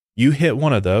slope, you hit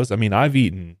one of those. I mean, I've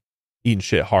eaten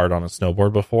shit hard on a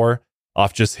snowboard before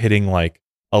off just hitting like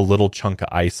a little chunk of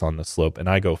ice on the slope, and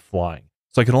I go flying.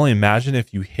 So I can only imagine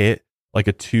if you hit like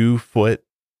a 2-foot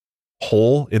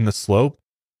hole in the slope,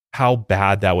 how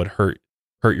bad that would hurt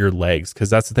your legs. Because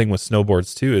that's the thing with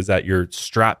snowboards too, is that you're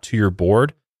strapped to your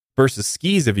board. Versus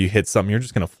skis, if you hit something, you're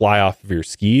just going to fly off of your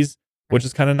skis, which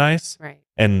is kind of nice. Right.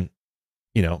 And,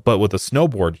 but with a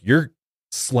snowboard, you're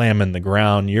slamming the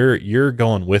ground. You're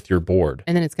going with your board.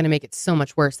 And then it's going to make it so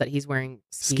much worse that he's wearing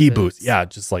ski boots. Yeah,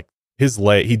 just like his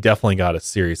leg, he definitely got a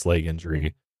serious leg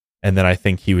injury. And then I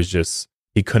think he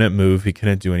couldn't move. He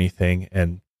couldn't do anything.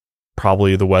 And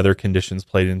probably the weather conditions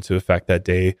played into effect that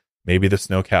day. Maybe the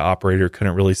snowcat operator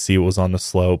couldn't really see what was on the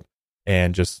slope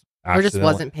and just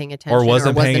wasn't paying attention, or was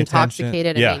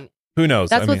intoxicated. Yeah. I mean, who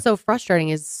knows? That's what's so frustrating,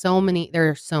 is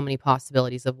there are so many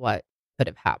possibilities of what could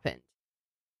have happened.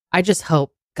 I just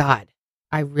hope, God,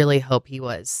 I really hope he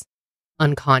was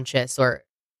unconscious, or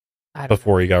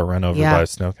before he got run over by a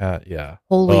snowcat. Yeah.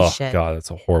 Holy shit. God,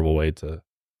 that's a horrible way to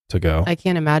go. I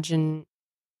can't imagine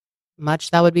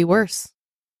much that would be worse.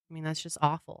 I mean, that's just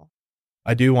awful.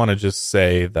 I do want to just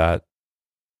say that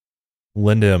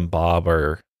Linda and Bob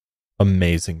are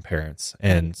amazing parents,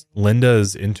 and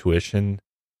Linda's intuition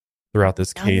throughout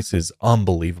this case is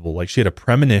unbelievable. Like, she had a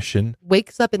premonition,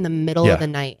 wakes up in the middle of the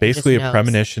night, basically a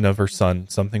premonition of her son,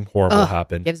 something horrible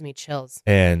happened. Gives me chills.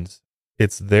 And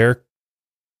it's their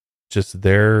just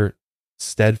their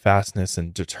steadfastness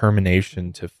and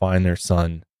determination to find their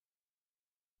son.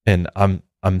 And I'm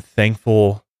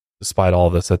thankful, despite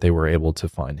all this, that they were able to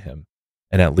find him.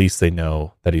 And at least they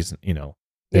know that he's, they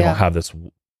don't have this,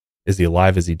 is he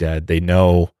alive? Is he dead? They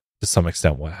know to some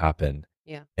extent what happened.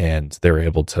 Yeah. And they're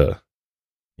able to,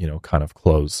 kind of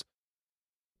close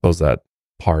that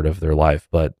part of their life.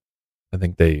 But I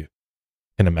think they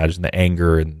can imagine the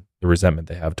anger and the resentment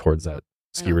they have towards that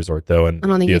ski resort, though. And I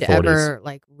don't think the you'd authorities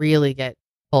ever really get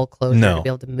full closure No. to be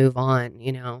able to move on,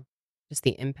 just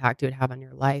the impact it would have on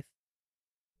your life.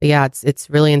 But yeah, it's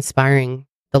really inspiring,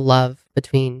 the love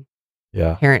between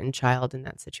parent and child in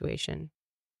that situation.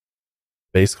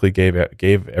 basically gave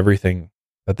everything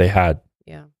that they had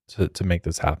to make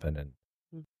this happen. And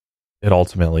it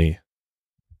ultimately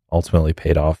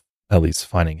paid off, at least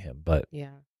finding him. But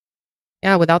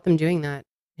yeah, without them doing that,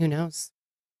 who knows?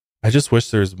 I just wish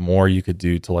there's more you could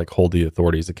do to hold the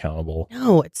authorities accountable.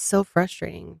 No, it's so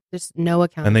frustrating. There's no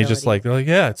accountability. And they just they're like,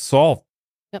 yeah, it's solved.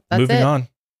 Yep, that's Moving it. on.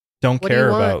 Don't What do you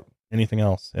care want? about anything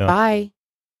else. Yeah. Bye.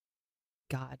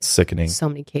 God. It's sickening. So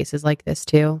many cases like this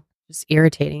too. Just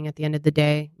irritating at the end of the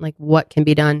day. What can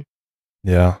be done?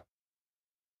 Yeah.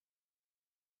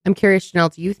 I'm curious,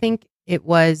 Janelle, do you think it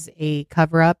was a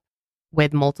cover-up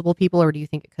with multiple people, or do you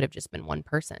think it could have just been one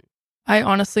person? I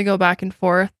honestly go back and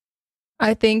forth.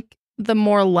 I think the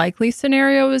more likely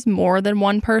scenario is more than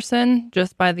one person,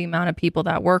 just by the amount of people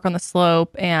that work on the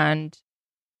slope. And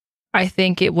I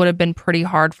think it would have been pretty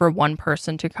hard for one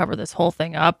person to cover this whole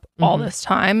thing up all this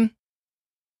time.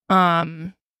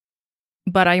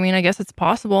 But I mean, I guess it's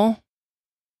possible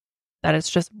that it's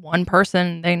just one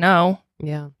person they know.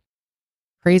 Yeah.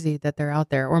 Crazy that they're out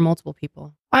there, or multiple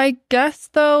people. I guess,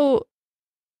 though,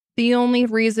 the only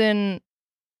reason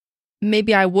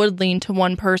maybe I would lean to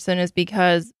one person is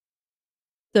because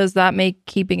does that make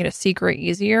keeping it a secret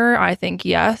easier? I think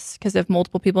yes, because if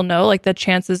multiple people know, the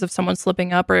chances of someone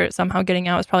slipping up or somehow getting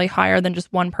out is probably higher than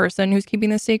just one person who's keeping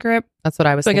the secret. That's what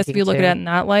I was thinking. So I guess if you too. look at it in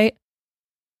that light,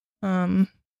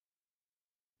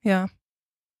 yeah.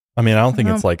 I mean, I don't think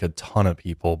it's a ton of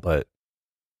people, but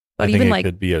I think even it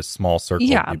could be a small circle.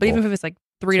 Yeah, of people. but even if it's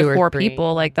 3 2 to or 4 3.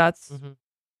 people, that's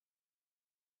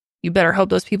you better hope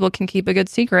those people can keep a good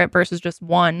secret versus just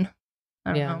one.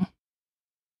 I don't know.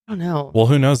 I don't know. Well,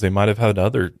 who knows? They might have had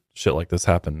other shit like this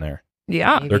happen there.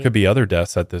 Yeah. There could be other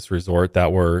deaths at this resort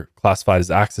that were classified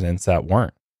as accidents that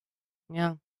weren't.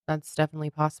 Yeah, that's definitely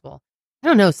possible. I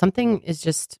don't know. Something is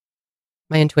just,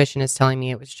 my intuition is telling me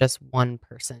it was just one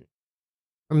person,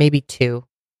 or maybe 2.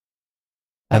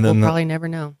 And then we'll probably never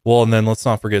know. Well, and then let's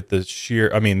not forget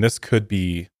this could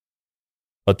be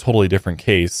a totally different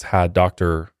case had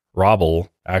Dr. Robel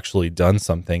actually done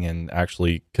something and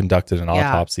actually conducted an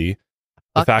autopsy.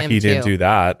 The fact he didn't do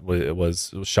that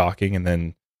was shocking. And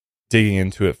then digging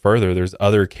into it further, there's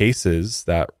other cases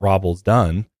that Robel's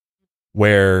done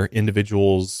where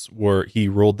individuals he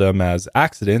ruled them as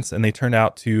accidents and they turned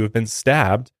out to have been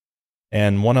stabbed,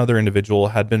 and one other individual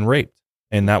had been raped,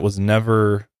 and that was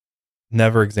never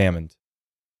examined.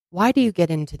 Why do you get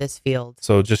into this field?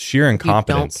 So just sheer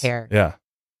incompetence. You don't care. Yeah. That's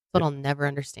what I'll never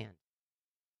understand.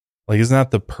 Isn't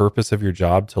that the purpose of your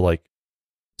job, to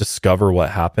discover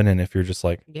what happened? And if you're just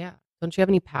yeah, don't you have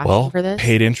any passion for this?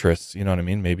 Paid interest, you know what I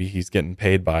mean? Maybe he's getting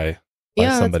paid by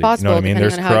somebody. It's possible, you know what I mean?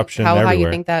 There's corruption everywhere. How you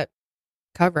think that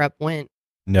cover up went?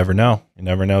 You never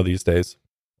know these days,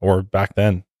 or back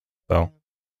then. So,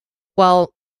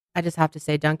 well, I just have to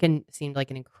say, Duncan seemed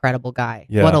like an incredible guy.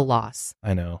 Yeah, what a loss.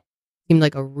 I know. Seemed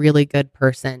like a really good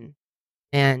person,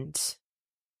 and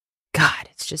God,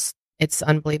 it's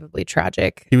unbelievably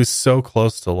tragic. He was so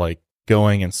close to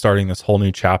going and starting this whole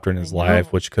new chapter in his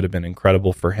life, which could have been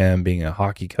incredible for him, being a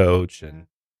hockey coach and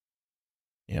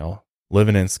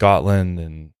living in Scotland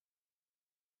and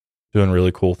doing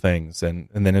really cool things. And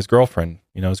then his girlfriend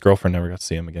never got to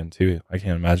see him again too. I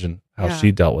can't imagine how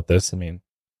she dealt with this. I mean,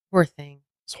 poor thing.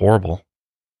 It's horrible.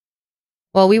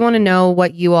 Well, we want to know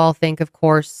what you all think, of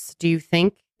course. Do you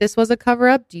think this was a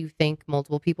cover-up? Do you think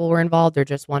multiple people were involved or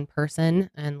just one person?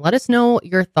 And let us know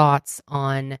your thoughts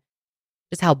on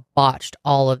just how botched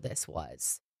all of this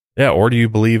was. Yeah, or do you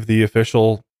believe the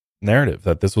official narrative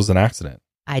that this was an accident?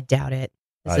 I doubt it.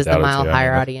 This is the Mile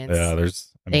Higher audience. Yeah,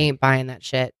 they ain't buying that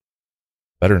shit.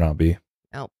 Better not be.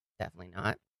 Nope, definitely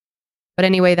not. But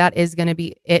anyway, that is going to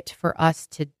be it for us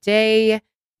today.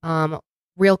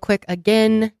 Real quick,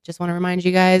 again, just want to remind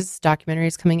you guys, documentary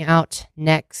is coming out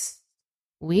next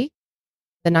week,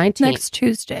 the 19th. Next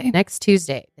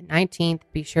Tuesday, the 19th.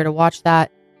 Be sure to watch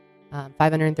that.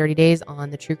 530 Days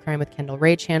on the True Crime with Kendall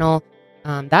Ray channel.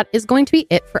 That is going to be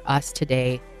it for us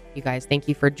today. You guys, thank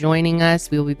you for joining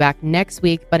us. We will be back next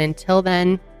week. But until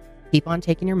then, keep on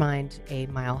taking your mind a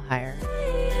mile higher.